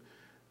tongue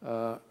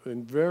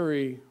in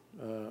very,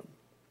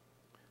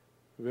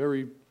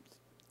 very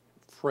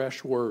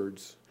fresh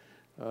words.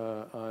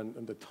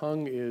 And the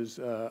tongue is,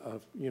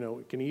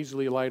 it can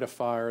easily light a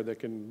fire that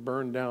can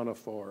burn down a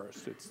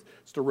forest.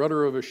 It's the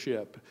rudder of a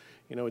ship.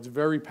 It's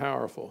very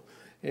powerful.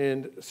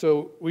 And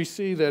so we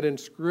see that in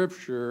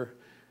Scripture,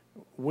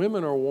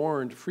 women are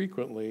warned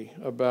frequently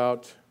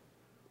about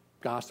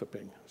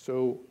gossiping.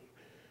 So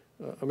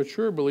a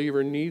mature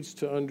believer needs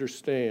to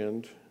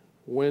understand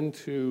when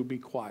to be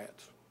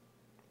quiet.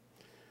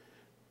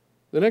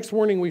 The next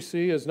warning we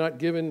see is not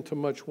given to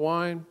much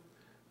wine.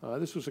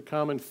 This was a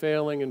common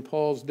failing in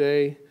Paul's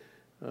day.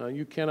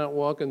 You cannot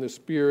walk in the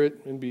Spirit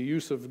and be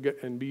used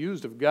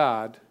of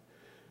God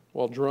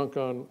while drunk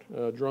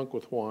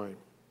with wine.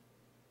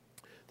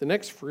 The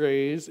next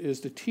phrase is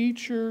the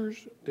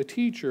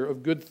teacher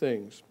of good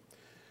things.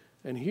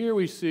 And here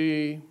we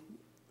see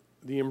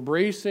the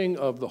embracing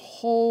of the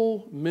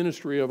whole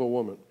ministry of a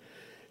woman.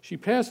 She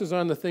passes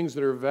on the things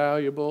that are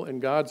valuable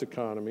in God's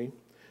economy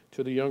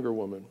to the younger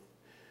woman.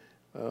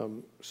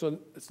 So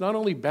it's not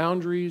only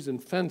boundaries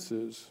and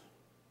fences,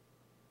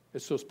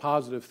 it's those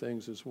positive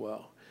things as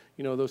well.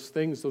 Those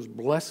things, those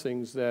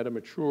blessings that a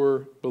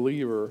mature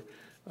believer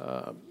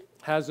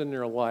has in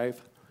their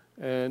life,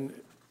 and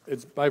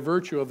it's by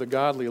virtue of the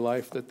godly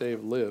life that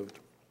they've lived.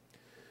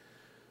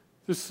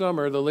 This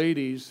summer, the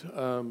ladies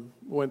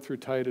went through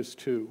Titus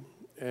 2,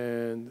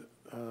 and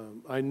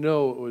I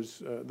know it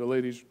was the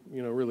ladies,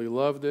 really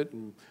loved it,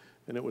 and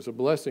it was a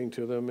blessing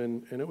to them,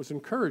 and it was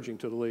encouraging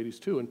to the ladies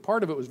too. And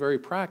part of it was very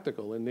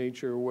practical in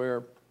nature,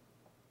 where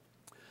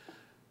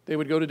they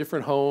would go to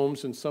different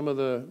homes, and some of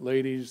the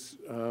ladies,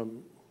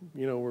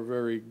 were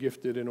very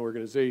gifted in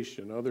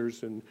organization.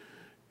 Others in,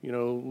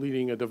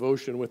 leading a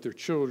devotion with their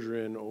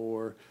children,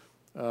 or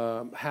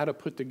how to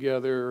put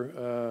together,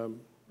 or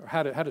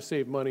how to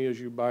save money as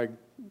you buy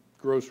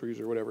groceries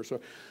or whatever. So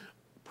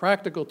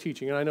practical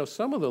teaching. And I know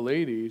some of the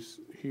ladies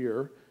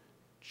here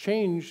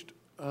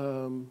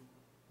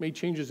made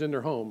changes in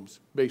their homes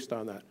based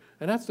on that.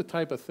 And that's the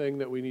type of thing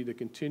that we need to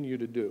continue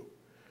to do.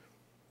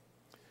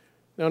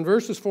 Now in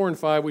verses 4 and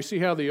 5, we see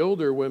how the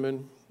older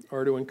women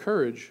are to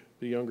encourage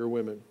the younger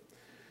women.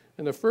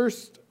 And the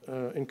first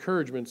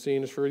encouragement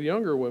scene is for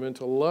younger women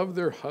to love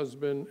their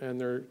husband and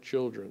their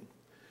children.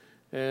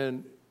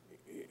 And,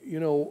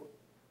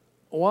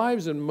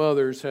 wives and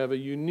mothers have a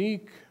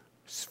unique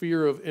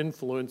sphere of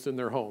influence in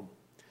their home.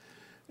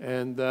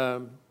 And,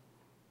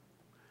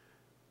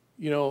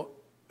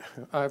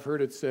 I've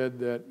heard it said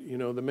that,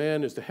 the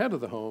man is the head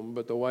of the home,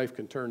 but the wife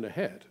can turn the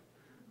head,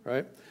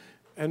 right?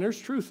 And there's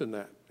truth in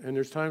that. And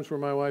there's times where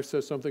my wife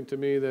says something to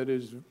me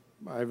that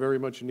I very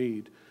much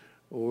need,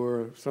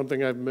 or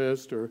something I've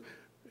missed, or,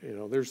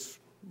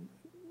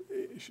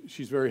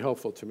 she's very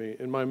helpful to me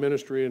in my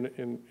ministry and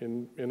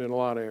in a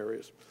lot of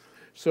areas.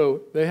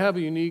 So they have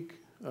a unique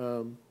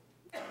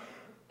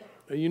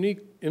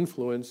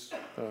influence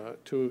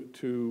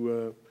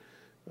to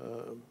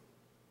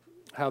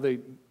how they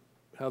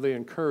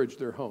encourage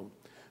their home.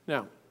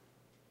 Now,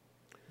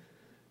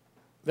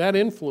 that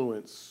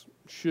influence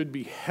should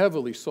be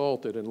heavily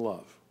salted in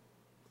love.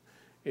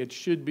 It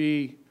should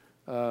be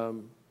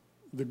the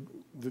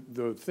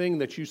thing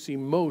that you see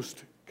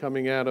most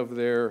coming out of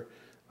their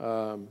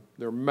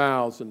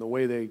mouths, and the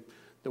way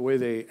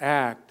they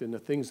act and the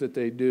things that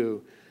they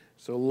do.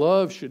 So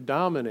love should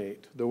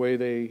dominate the way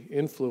they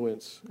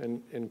influence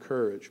and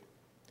encourage.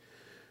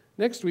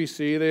 Next, we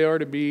see they are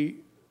to be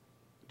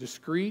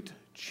discreet,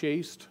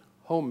 chaste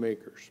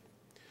homemakers.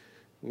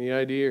 And the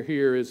idea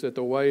here is that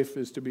the wife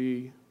is to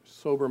be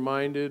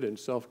sober-minded and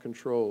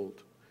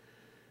self-controlled.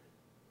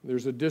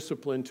 There's a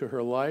discipline to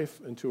her life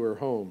and to her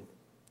home.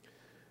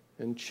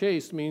 And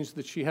chaste means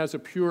that she has a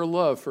pure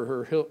love for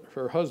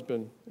her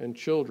husband and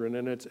children,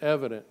 and it's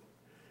evident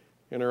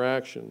in her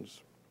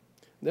actions.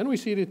 Then we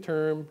see the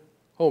term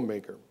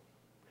homemaker.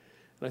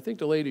 And I think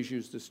the ladies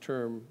use this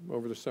term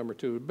over the summer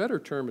too. A better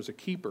term is a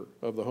keeper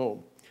of the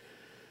home.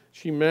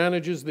 She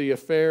manages the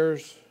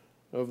affairs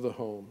of the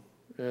home.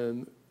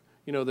 And,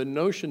 you know, the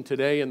notion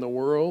today in the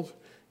world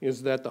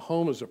is that the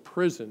home is a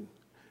prison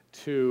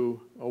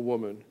to a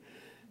woman.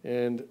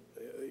 And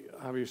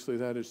obviously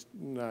that is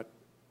not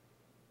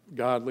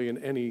godly in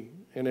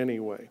any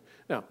way.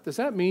 Now, does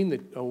that mean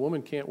that a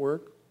woman can't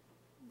work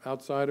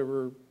outside of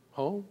her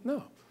home?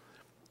 No.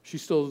 She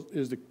still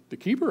is the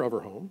keeper of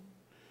her home.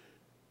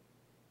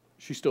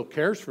 She still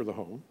cares for the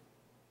home.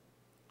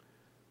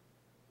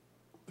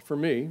 For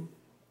me,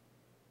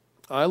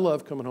 I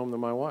love coming home to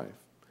my wife.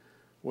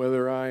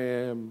 Whether I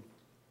am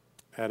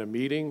at a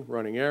meeting,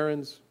 running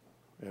errands,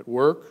 at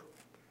work,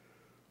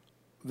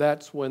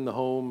 that's when the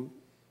home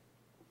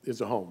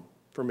is a home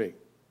for me.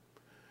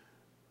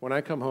 When I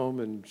come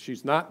home and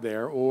she's not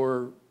there,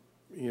 or,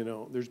 you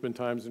know, there's been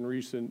times in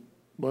recent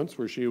months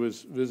where she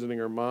was visiting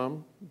her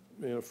mom,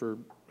 you know, for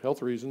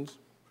health reasons,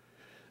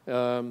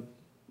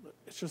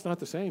 it's just not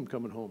the same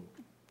coming home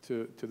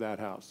to that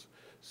house.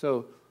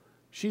 So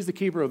she's the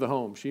keeper of the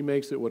home. She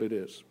makes it what it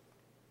is.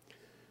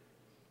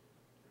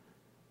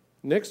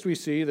 Next, we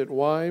see that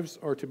wives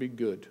are to be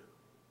good.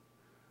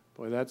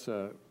 Boy, that's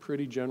a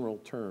pretty general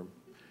term.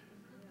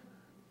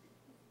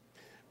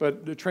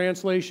 But the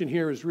translation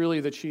here is really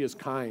that she is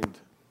kind.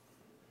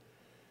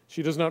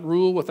 She does not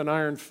rule with an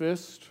iron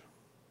fist.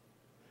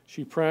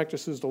 She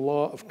practices the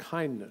law of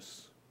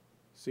kindness,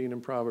 seen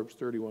in Proverbs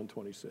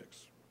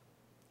 31:26.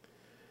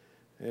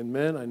 And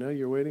men, I know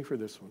you're waiting for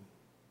this one.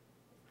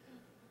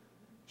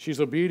 She's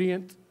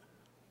obedient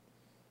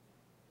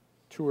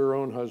to her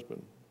own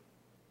husband.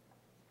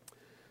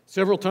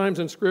 Several times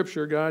in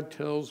Scripture, God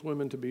tells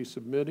women to be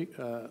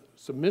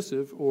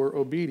submissive or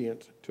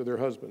obedient to their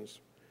husbands.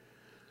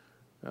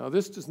 Now,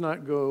 this does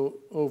not go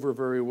over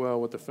very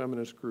well with the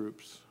feminist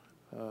groups.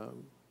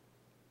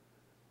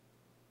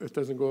 It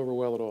doesn't go over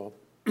well at all.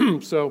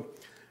 So,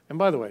 and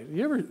by the way,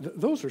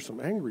 those are some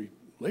angry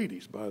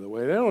ladies, by the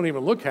way. They don't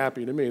even look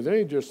happy to me.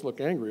 They just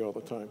look angry all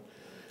the time.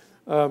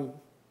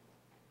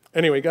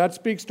 Anyway, God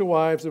speaks to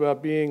wives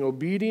about being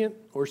obedient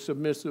or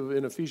submissive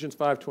in Ephesians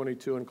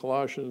 5:22 and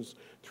Colossians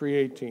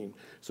 3:18.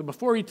 So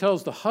before he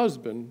tells the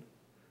husband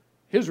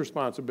his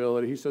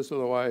responsibility, he says to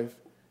the wife,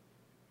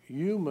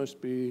 you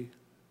must be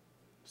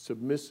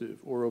submissive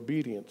or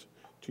obedient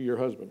to your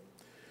husband.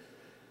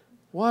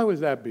 Why would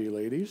that be,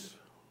 ladies?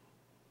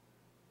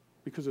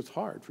 Because it's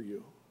hard for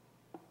you.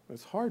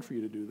 It's hard for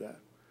you to do that.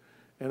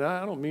 And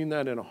I don't mean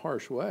that in a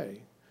harsh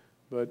way,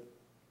 but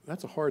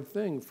that's a hard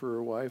thing for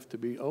a wife to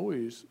be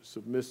always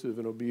submissive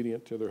and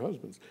obedient to their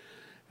husbands.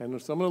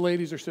 And some of the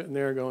ladies are sitting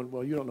there going,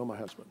 well, you don't know my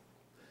husband.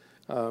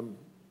 Well,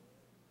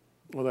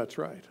 that's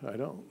right, I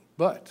don't.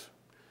 But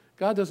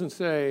God doesn't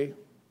say,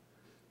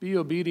 be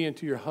obedient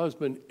to your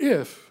husband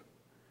if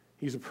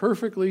he's a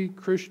perfectly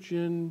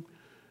Christian,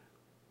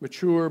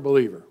 mature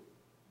believer,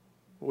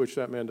 which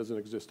that man doesn't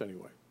exist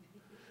anyway.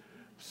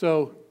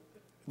 So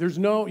you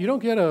don't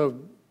get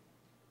an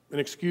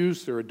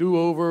excuse or a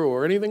do-over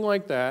or anything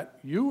like that.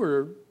 You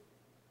were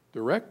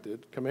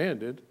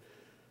commanded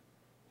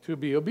to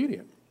be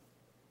obedient.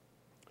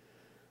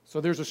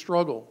 So there's a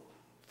struggle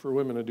for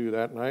women to do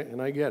that,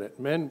 and I get it.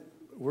 Men,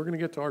 we're going to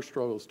get to our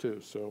struggles too.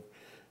 So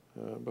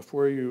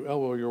before you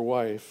elbow your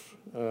wife,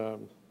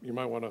 you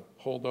might want to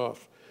hold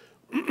off.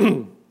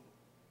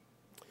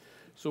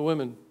 So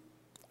women,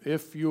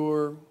 if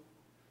your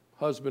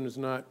husband is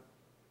not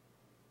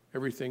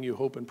everything you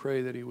hope and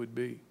pray that he would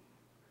be,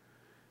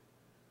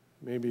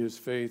 maybe his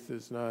faith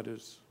is not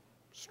as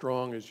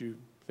strong as you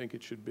think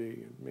it should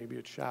be, and maybe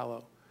it's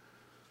shallow,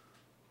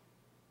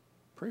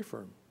 pray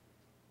for him.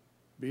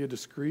 Be a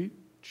discreet,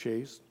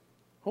 chaste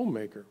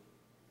homemaker.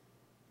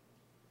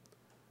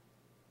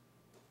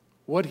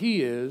 What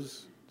he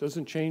is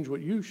doesn't change what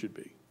you should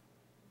be.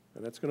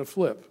 And that's going to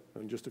flip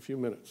in just a few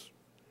minutes.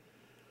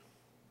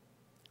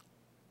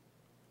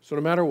 So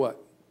no matter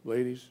what,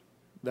 ladies,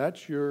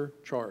 that's your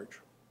charge.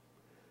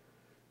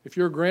 If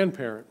you're a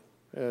grandparent,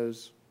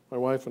 as my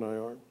wife and I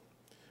are,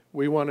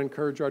 we want to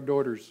encourage our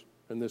daughters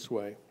in this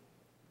way.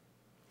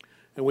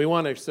 And we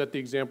want to set the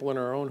example in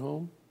our own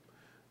home,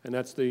 and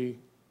that's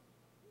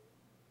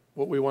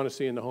what we want to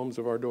see in the homes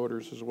of our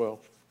daughters as well.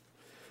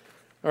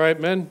 All right,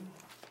 men,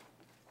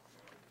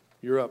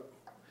 you're up.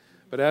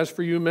 But as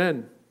for you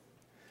men,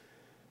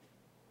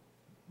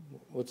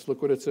 let's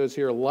look what it says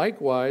here.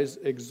 Likewise,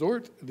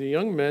 exhort the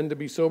young men to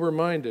be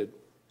sober-minded,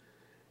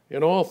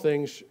 in all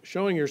things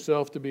showing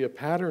yourself to be a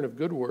pattern of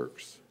good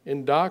works,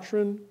 in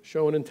doctrine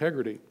showing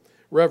integrity,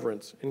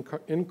 reverence,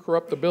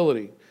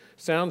 incorruptibility,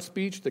 sound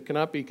speech that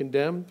cannot be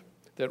condemned,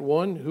 that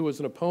one who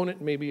is an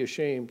opponent may be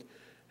ashamed,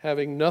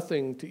 having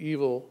nothing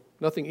evil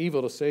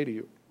to say to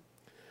you.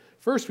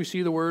 First, we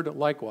see the word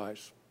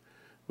likewise,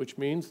 which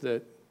means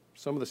that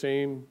some of the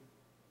same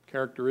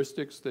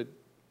characteristics that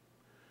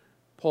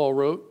Paul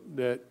wrote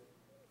that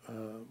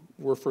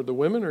were for the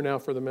women are now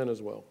for the men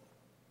as well.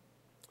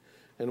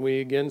 And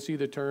we again see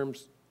the term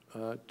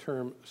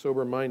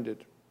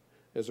sober-minded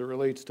as it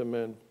relates to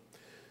men.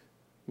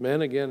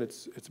 Men, again,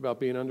 it's about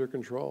being under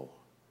control.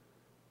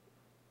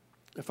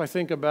 if I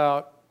think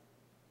about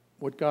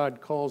what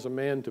God calls a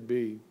man to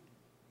be,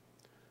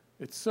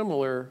 it's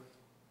similar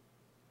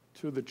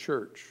to the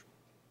church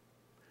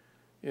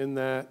in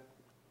that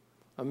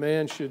a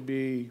man should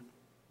be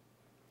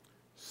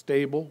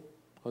stable,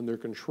 under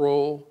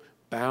control,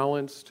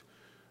 balanced,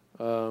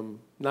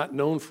 not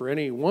known for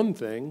any one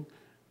thing,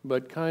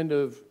 but kind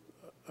of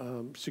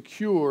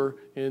secure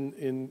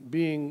in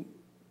being,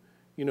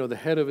 the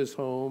head of his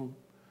home,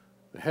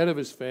 the head of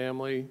his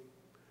family.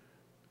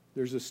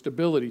 There's a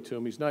stability to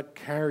him. He's not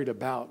carried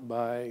about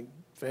by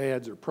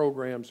fads or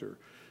programs or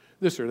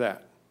this or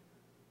that.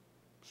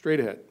 Straight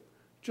ahead,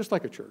 just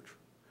like a church.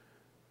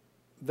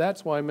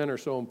 That's why men are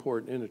so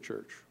important in a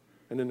church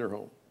and in their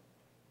home.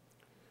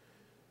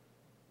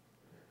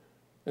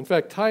 In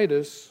fact,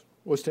 Titus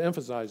was to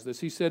emphasize this.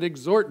 He said,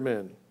 exhort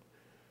men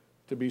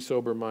to be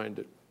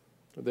sober-minded.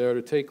 They are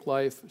to take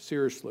life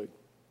seriously.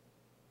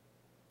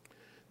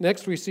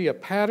 Next, we see a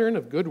pattern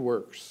of good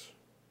works.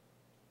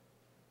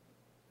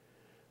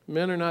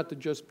 Men are not to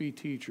just be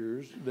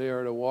teachers. They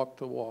are to walk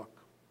the walk,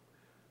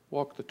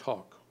 walk the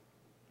talk.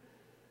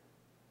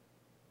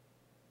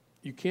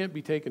 You can't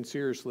be taken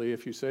seriously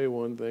if you say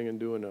one thing and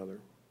do another.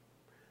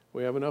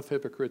 We have enough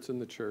hypocrites in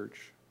the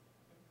church.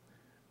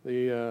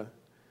 The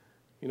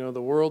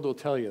world will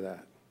tell you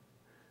that.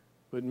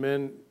 But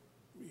men,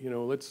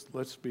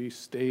 let's be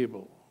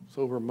stable,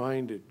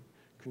 sober-minded,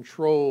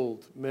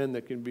 controlled men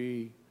that can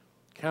be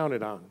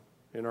counted on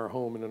in our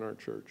home and in our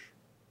church.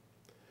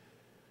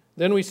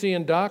 Then we see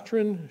in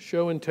doctrine,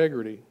 show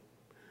integrity.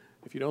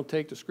 If you don't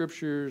take the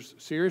scriptures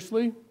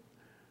seriously,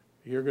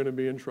 you're going to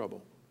be in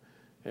trouble.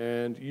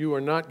 And you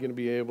are not going to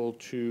be able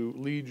to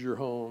lead your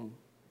home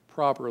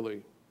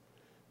properly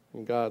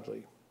and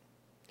godly.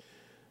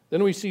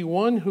 Then we see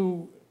one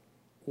who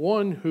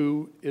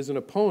is an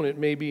opponent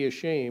may be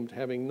ashamed,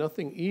 having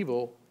nothing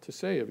evil to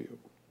say of you.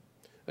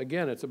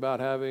 Again, it's about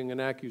having an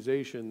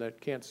accusation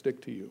that can't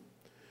stick to you.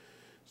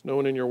 It's no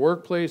one in your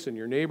workplace, in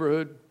your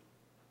neighborhood.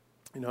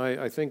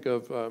 I think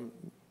of,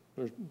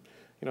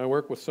 I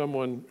work with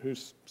someone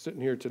who's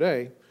sitting here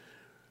today,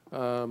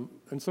 and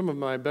some of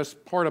my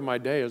best part of my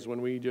day is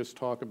when we just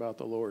talk about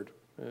the Lord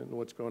and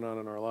what's going on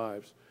in our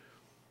lives.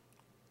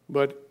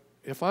 But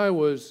if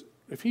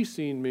he's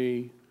seen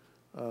me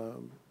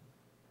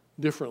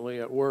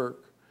differently at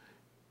work,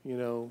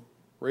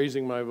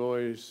 raising my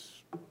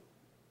voice,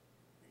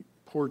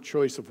 poor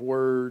choice of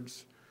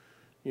words,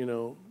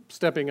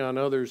 stepping on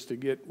others to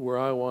get where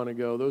I want to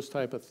go, those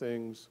type of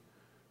things,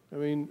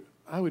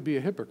 I would be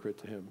a hypocrite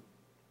to him.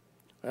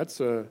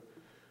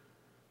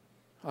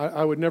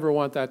 I would never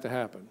want that to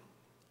happen.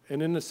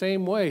 And in the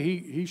same way,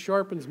 he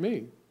sharpens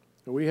me.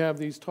 And we have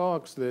these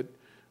talks that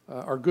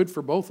are good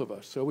for both of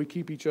us, so we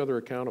keep each other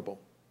accountable.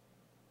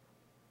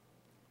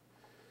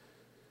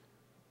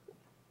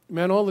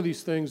 Man, all of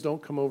these things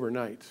don't come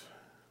overnight.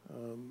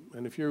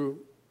 And if you're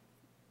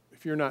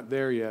not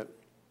there yet,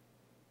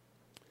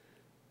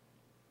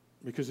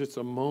 because it's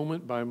a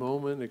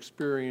moment-by-moment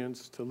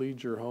experience to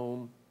lead your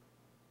home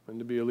and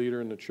to be a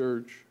leader in the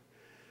church,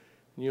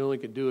 and you only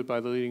can do it by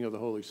the leading of the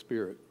Holy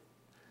Spirit.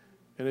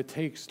 And it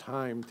takes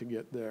time to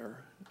get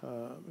there,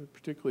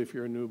 particularly if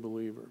you're a new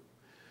believer.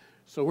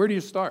 So where do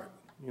you start,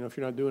 if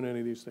you're not doing any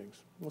of these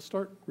things? Well,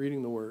 start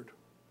reading the Word,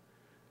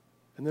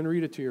 and then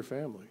read it to your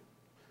family.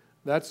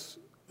 That's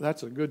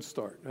a good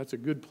start. That's a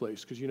good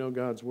place, because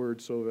God's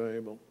Word's so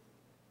valuable.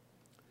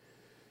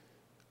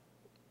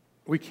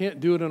 We can't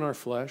do it in our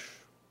flesh.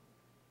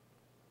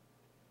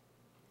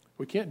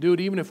 We can't do it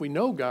even if we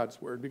know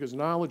God's Word, because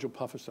knowledge will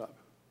puff us up.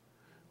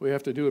 We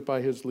have to do it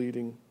by His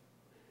leading,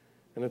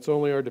 and it's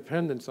only our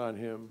dependence on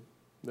Him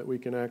that we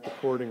can act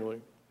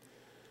accordingly.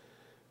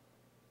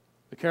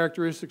 The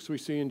characteristics we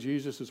see in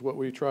Jesus is what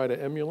we try to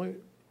emulate.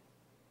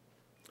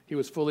 He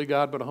was fully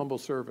God, but a humble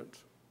servant.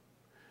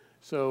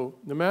 So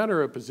no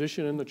matter a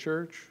position in the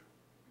church,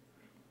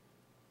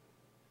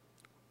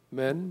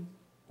 men,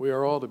 we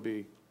are all to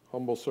be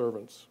humble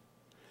servants.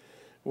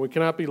 We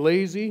cannot be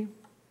lazy,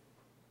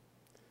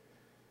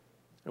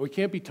 and we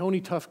can't be Tony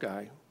Tough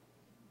Guy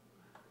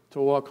to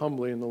walk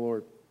humbly in the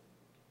Lord.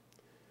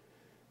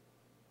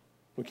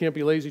 We can't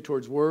be lazy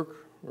towards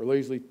work or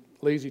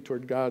lazy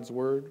toward God's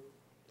Word.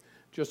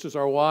 Just as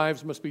our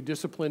wives must be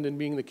disciplined in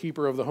being the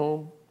keeper of the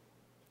home,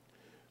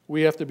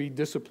 we have to be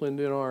disciplined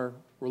in our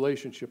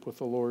relationship with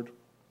the Lord.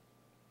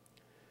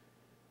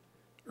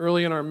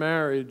 Early in our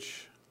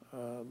marriage,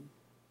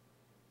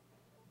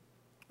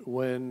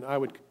 when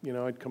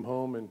I'd come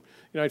home and,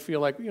 I'd feel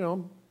like,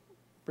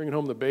 bringing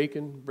home the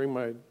bacon, bring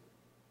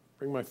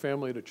my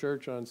family to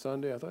church on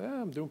Sunday. I thought,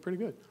 I'm doing pretty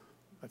good.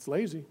 That's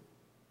lazy.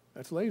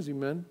 That's lazy,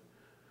 men.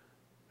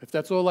 If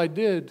that's all I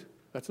did,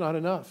 that's not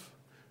enough.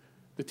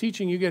 The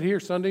teaching you get here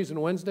Sundays and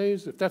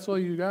Wednesdays, if that's all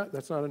you got,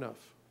 that's not enough.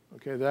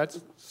 Okay,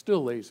 that's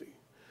still lazy.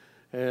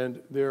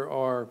 And there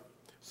are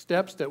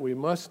steps that we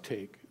must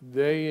take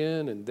day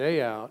in and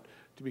day out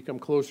to become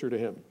closer to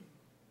Him.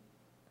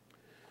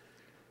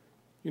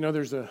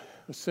 There's a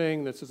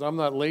saying that says, I'm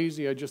not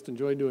lazy, I just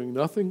enjoy doing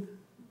nothing.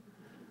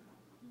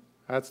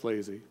 That's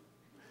lazy.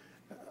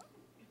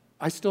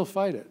 I still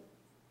fight it.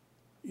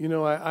 You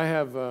know,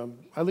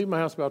 I leave my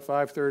house about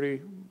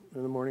 5:30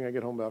 in the morning. I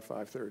get home about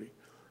 5:30.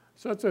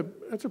 So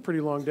that's a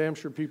pretty long day. I'm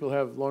sure people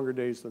have longer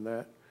days than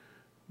that.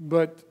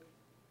 But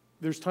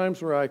there's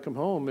times where I come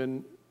home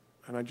and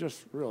I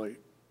just really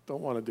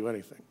don't want to do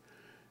anything.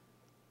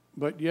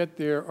 But yet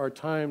there are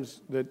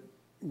times that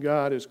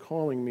God is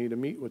calling me to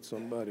meet with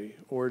somebody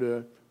or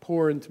to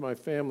pour into my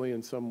family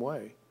in some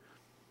way.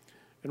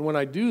 And when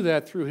I do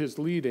that through his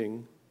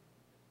leading,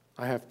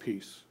 I have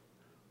peace.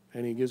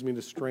 And he gives me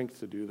the strength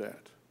to do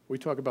that. We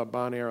talk about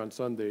Bon Air on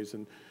Sundays,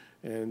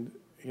 and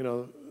you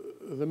know,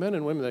 the men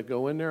and women that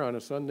go in there on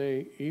a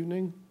Sunday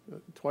evening,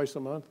 twice a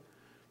month,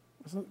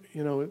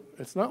 you know,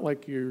 it's not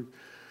like you're,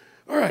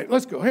 all right,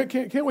 let's go. Hey,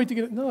 can't wait to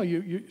get it. No,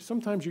 you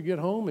sometimes you get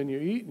home and you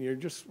eat and you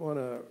just want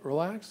to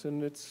relax,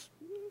 and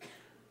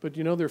but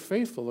you know, they're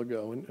faithful to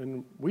go,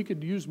 and we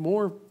could use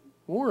more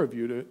of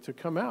you to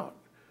come out.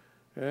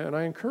 And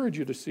I encourage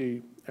you to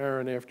see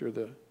Aaron after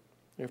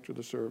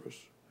the service.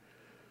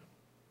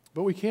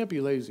 But we can't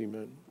be lazy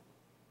men.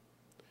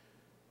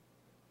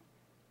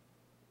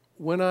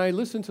 When I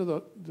listen to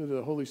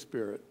the Holy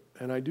Spirit,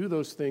 and I do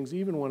those things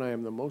even when I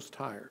am the most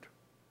tired,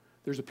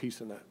 there's a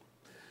peace in that.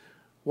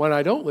 When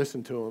I don't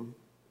listen to him,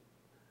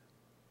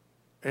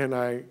 and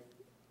I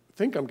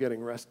think I'm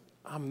getting rest,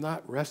 I'm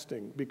not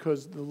resting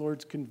because the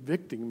Lord's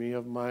convicting me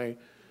of my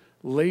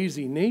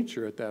lazy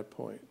nature at that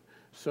point.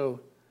 So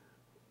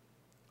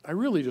I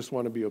really just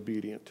want to be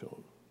obedient to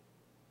him.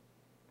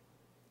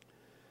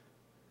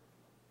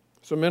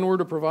 So men were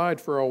to provide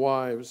for our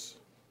wives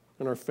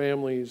and our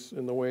families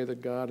in the way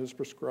that God has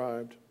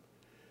prescribed.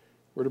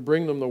 We're to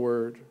bring them the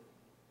word,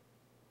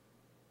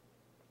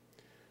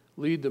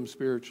 lead them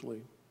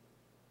spiritually,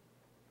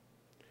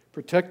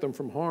 protect them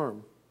from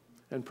harm,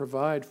 and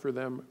provide for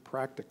them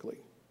practically.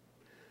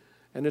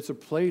 And it's a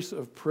place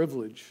of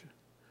privilege.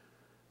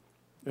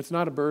 It's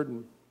not a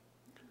burden.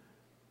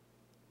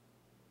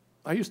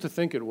 I used to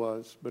think it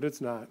was, but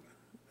it's not.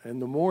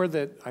 And the more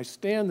that I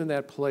stand in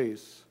that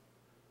place,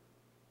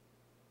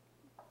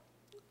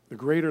 the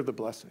greater the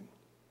blessing.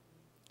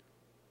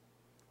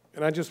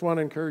 And I just want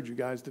to encourage you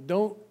guys to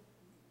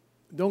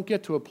don't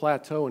get to a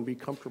plateau and be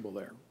comfortable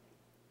there,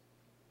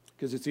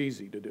 because it's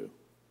easy to do.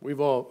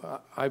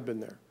 I've been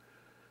there.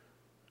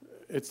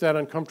 It's that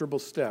uncomfortable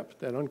step,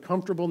 that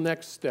uncomfortable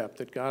next step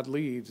that God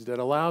leads that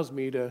allows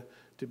me to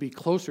be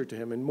closer to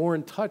him and more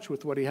in touch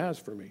with what he has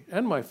for me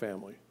and my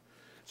family.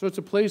 So it's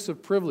a place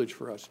of privilege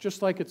for us,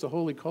 just like it's a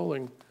holy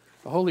calling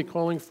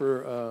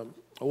for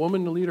a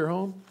woman to lead her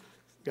home.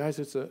 Guys,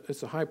 it's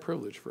a high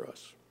privilege for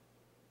us.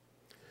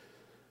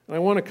 And I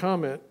want to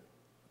comment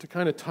to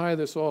kind of tie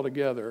this all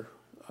together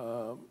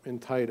in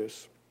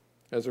Titus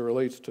as it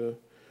relates to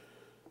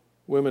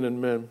women and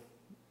men.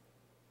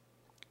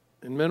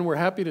 And men, we're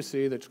happy to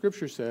see that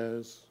Scripture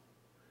says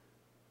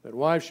that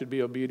wives should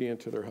be obedient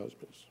to their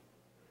husbands.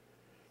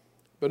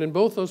 But in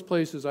both those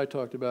places I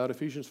talked about,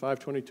 Ephesians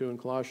 5:22 and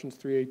Colossians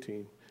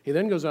 3:18, he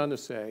then goes on to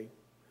say,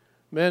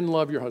 men,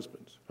 love your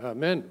husbands.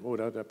 Men, oh,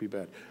 that'd be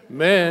bad.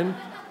 Men,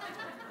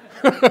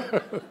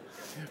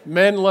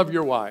 men, love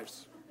your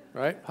wives,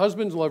 right?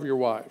 Husbands, love your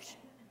wives.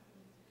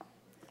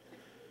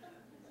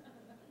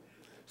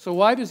 So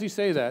why does he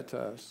say that to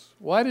us?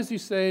 Why does he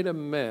say to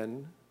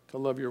men to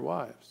love your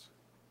wives?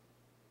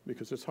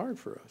 Because it's hard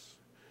for us.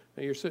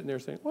 And you're sitting there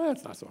saying, well,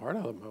 it's not so hard.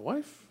 I love my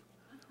wife.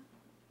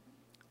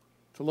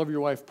 To love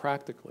your wife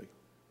practically,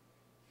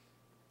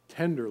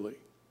 tenderly.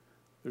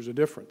 There's a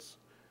difference.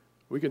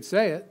 We can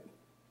say it.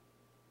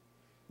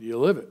 You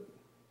live it.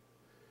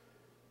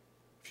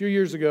 A few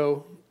years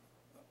ago,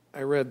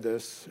 I read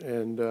this,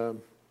 and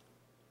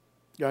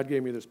God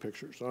gave me this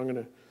picture, so I'm going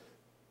to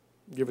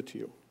give it to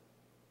you.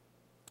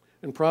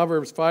 In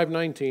Proverbs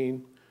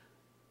 5:19,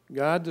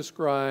 God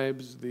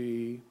describes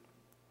the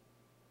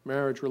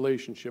marriage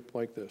relationship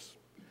like this: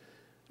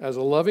 as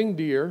a loving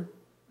deer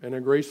and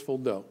a graceful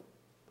doe.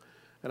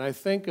 And I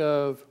think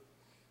of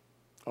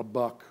a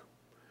buck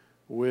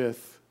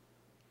with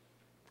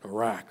a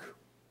rack,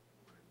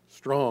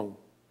 strong,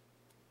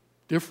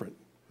 different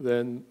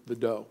than the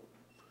doe.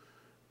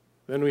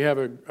 Then we have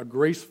a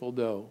graceful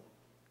doe.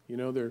 You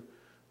know, they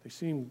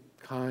seem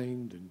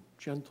kind and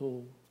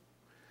gentle.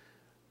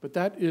 But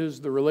that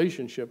is the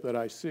relationship that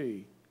I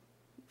see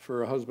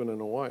for a husband and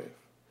a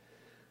wife.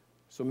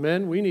 So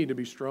men, we need to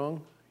be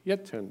strong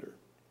yet tender.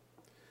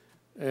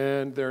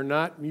 And they're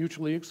not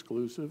mutually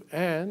exclusive,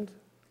 and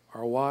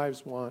our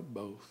wives want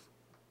both.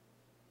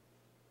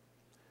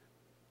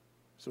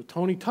 So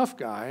Tony Tough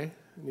Guy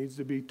needs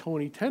to be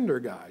Tony Tender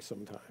Guy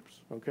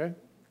sometimes, okay?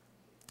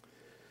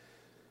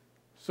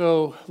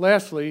 So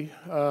lastly,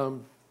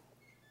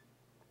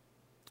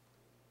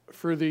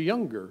 for the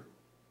younger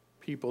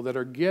people that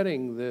are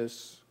getting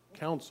this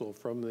counsel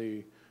from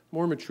the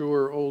more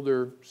mature,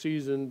 older,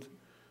 seasoned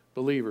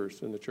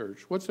believers in the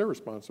church, what's their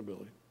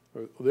responsibility?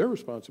 Their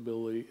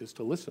responsibility is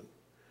to listen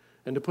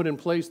and to put in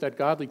place that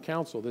godly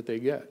counsel that they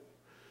get.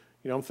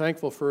 You know, I'm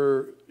thankful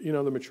for,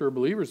 the mature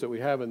believers that we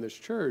have in this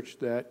church,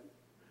 that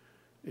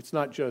it's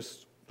not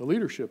just the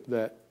leadership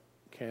that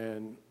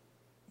can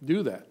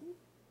do that.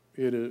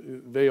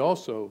 They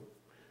also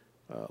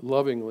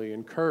lovingly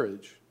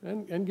encourage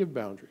and give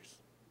boundaries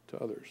to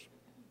others.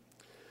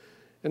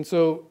 And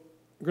so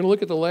we're going to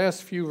look at the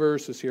last few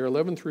verses here,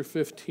 11 through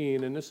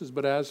 15, and this is,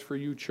 "But as for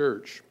you,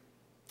 church,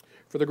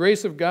 for the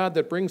grace of God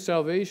that brings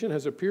salvation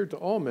has appeared to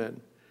all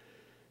men,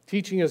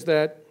 teaching us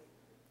that,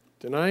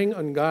 denying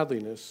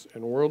ungodliness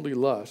and worldly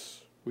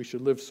lusts, we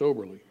should live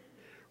soberly,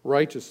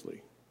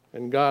 righteously,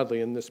 and godly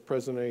in this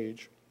present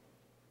age,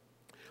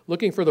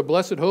 looking for the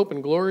blessed hope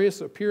and glorious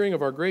appearing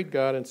of our great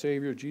God and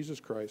Savior, Jesus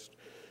Christ,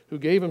 who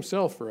gave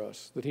himself for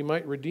us, that he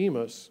might redeem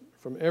us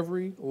from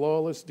every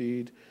lawless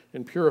deed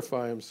and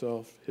purify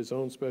himself, his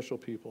own special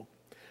people,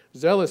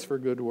 zealous for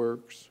good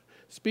works.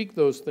 Speak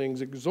those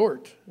things,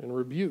 exhort and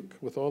rebuke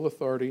with all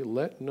authority.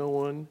 Let no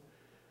one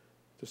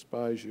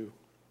despise you."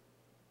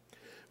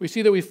 We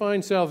see that we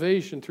find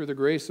salvation through the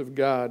grace of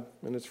God,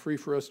 and it's free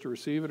for us to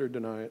receive it or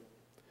deny it.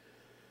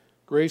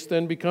 Grace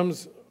then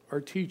becomes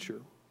our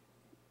teacher,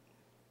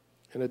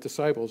 and it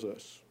disciples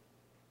us.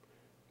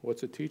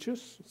 What's it teach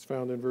us? It's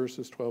found in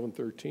verses 12 and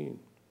 13.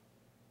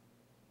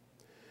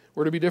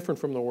 We're to be different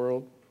from the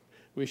world.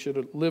 We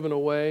should live in a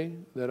way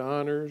that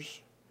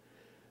honors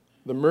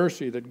the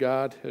mercy that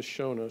God has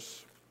shown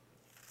us.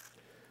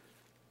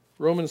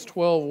 Romans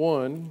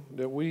 12:1,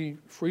 that we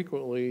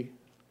frequently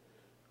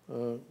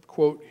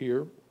quote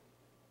here,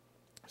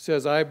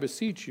 says, "I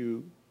beseech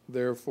you,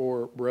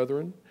 therefore,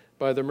 brethren,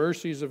 by the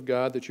mercies of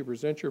God, that you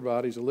present your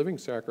bodies a living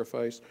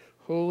sacrifice,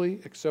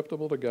 holy,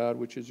 acceptable to God,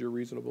 which is your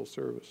reasonable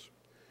service."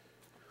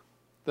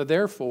 The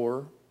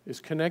therefore is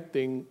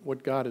connecting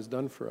what God has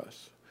done for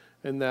us,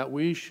 and that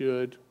we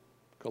should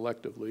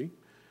collectively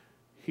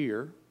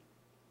here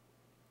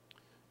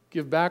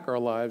give back our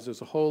lives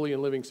as a holy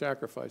and living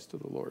sacrifice to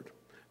the Lord,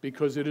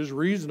 because it is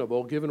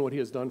reasonable given what he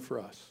has done for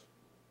us.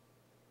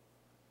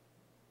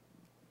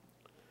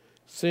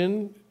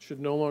 Sin should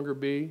no longer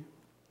be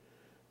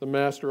the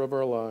master of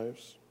our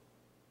lives.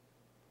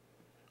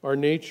 Our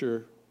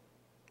nature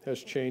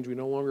has changed. We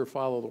no longer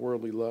follow the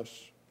worldly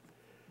lusts.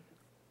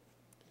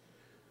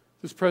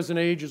 This present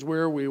age is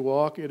where we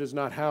walk. It is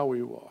not how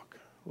we walk.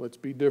 Let's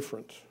be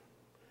different.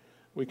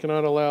 We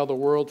cannot allow the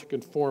world to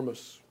conform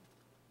us.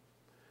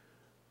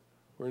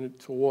 We're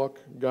to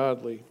walk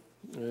godly,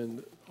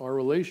 and our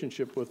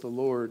relationship with the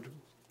Lord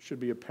should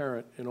be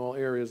apparent in all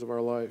areas of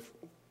our life.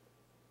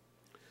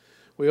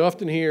 We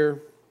often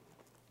hear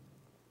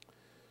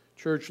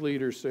church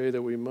leaders say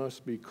that we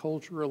must be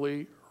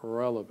culturally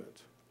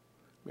relevant.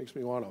 Makes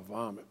me want to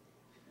vomit.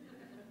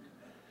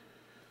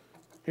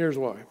 Here's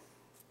why.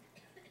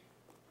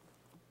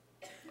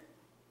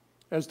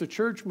 As the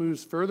church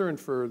moves further and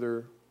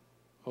further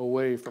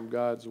away from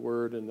God's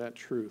word and that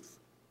truth,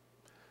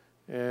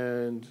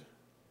 and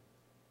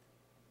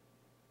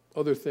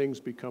other things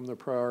become the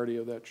priority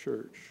of that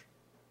church,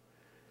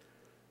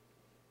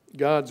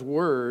 God's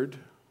word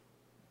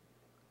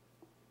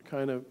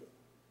kind of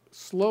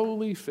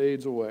slowly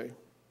fades away,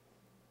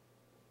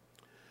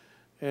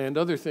 and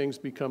other things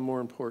become more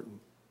important.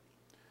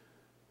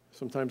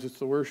 Sometimes it's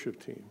the worship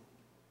team.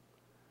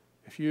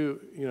 If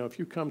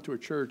you come to a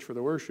church for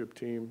the worship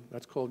team,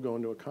 that's called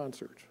going to a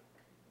concert.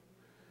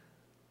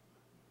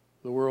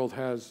 The world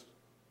has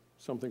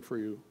something for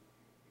you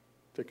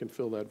that can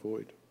fill that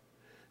void.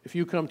 If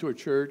you come to a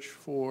church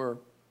for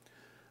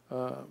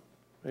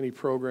any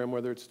program,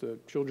 whether it's the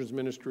children's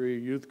ministry,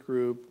 youth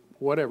group,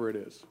 whatever it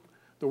is,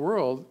 the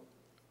world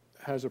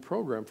has a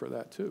program for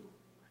that too.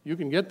 You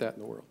can get that in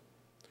the world.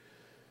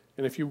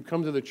 And if you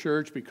come to the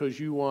church because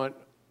you want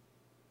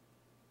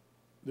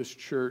this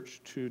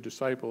church to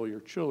disciple your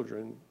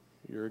children,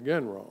 you're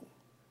again wrong,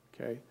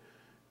 okay?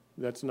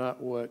 That's not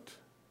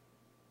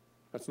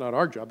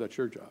our job, that's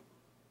your job,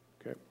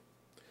 okay?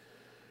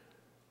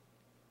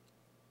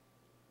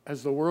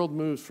 As the world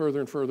moves further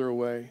and further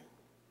away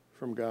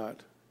from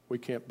God, we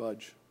can't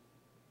budge,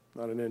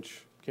 not an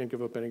inch, can't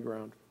give up any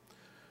ground.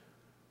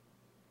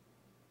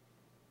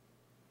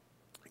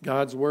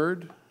 God's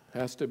word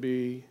has to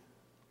be,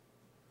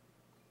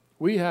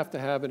 we have to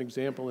have an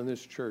example in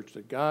this church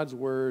that God's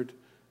word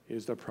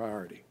is the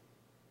priority,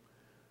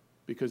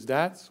 because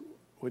that's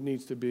what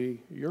needs to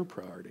be your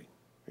priority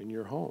in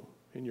your home,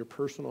 in your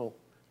personal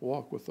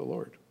walk with the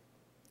Lord.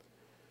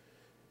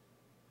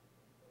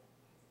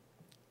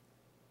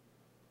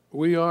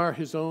 We are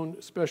his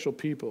own special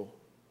people,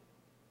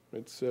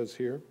 it says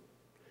here,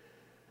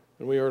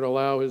 and we are to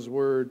allow his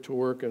word to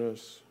work in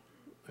us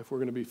if we're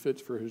going to be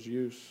fit for his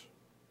use.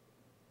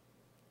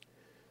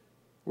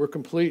 We're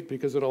complete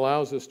because it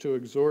allows us to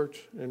exhort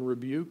and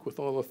rebuke with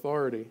all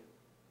authority,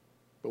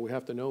 but we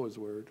have to know his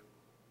word.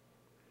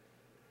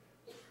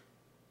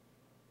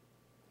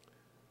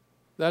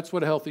 That's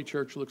what a healthy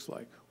church looks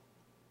like.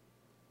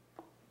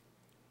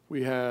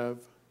 We have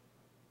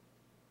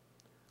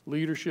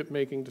leadership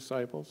making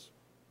disciples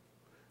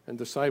and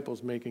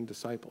disciples making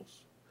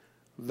disciples.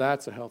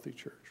 That's a healthy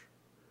church.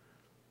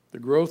 The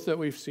growth that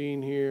we've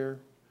seen here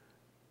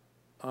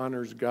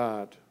honors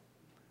God.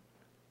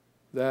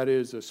 That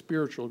is a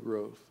spiritual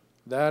growth.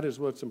 That is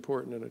what's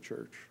important in a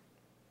church.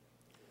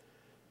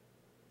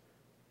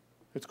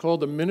 It's called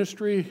the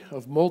ministry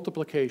of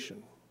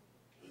multiplication.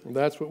 And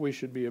that's what we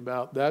should be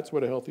about. That's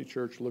what a healthy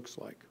church looks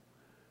like.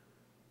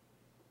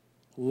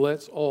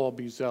 Let's all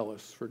be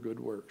zealous for good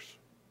works.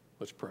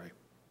 Let's pray.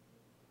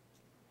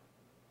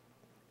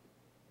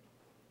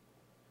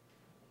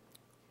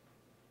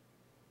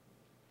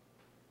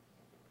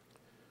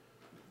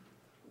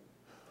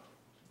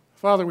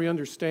 Father, we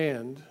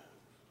understand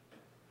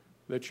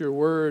that your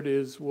word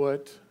is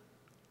what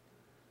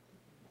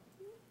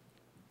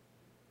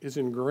is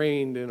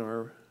ingrained in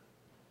our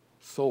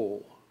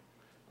soul.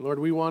 Lord,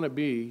 we want to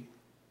be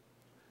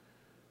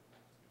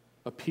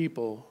a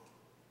people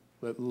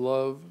that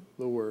love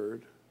the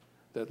word,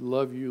 that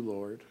love you,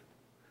 Lord,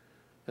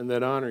 and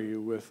that honor you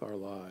with our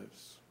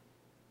lives.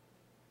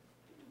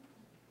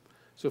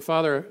 So,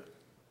 Father,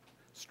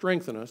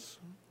 strengthen us.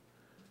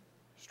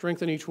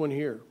 Strengthen each one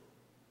here.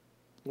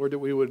 Lord, that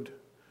we would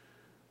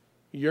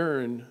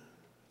yearn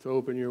to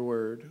open your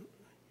word.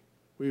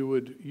 We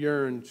would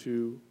yearn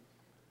to,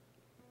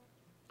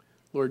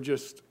 Lord,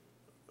 just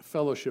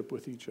fellowship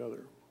with each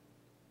other.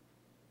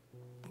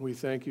 We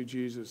thank you,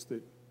 Jesus,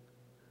 that,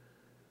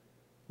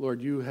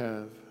 Lord, you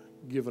have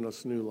given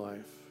us new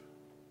life.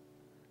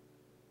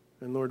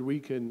 And Lord, we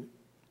can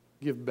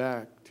give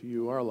back to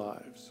you our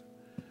lives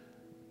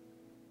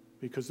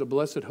because the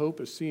blessed hope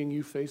is seeing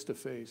you face to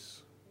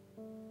face.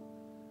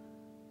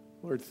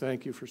 Lord,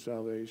 thank you for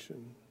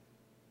salvation.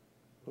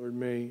 Lord,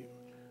 may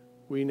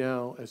we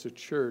now as a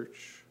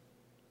church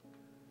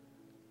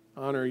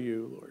honor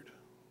you, Lord.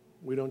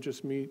 We don't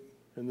just meet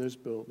in this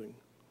building,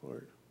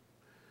 Lord.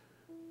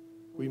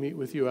 We meet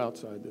with you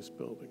outside this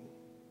building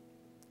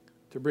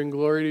to bring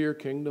glory to your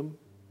kingdom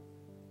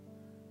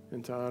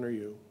and to honor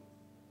you.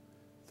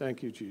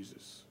 Thank you,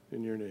 Jesus.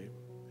 In your name,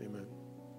 amen.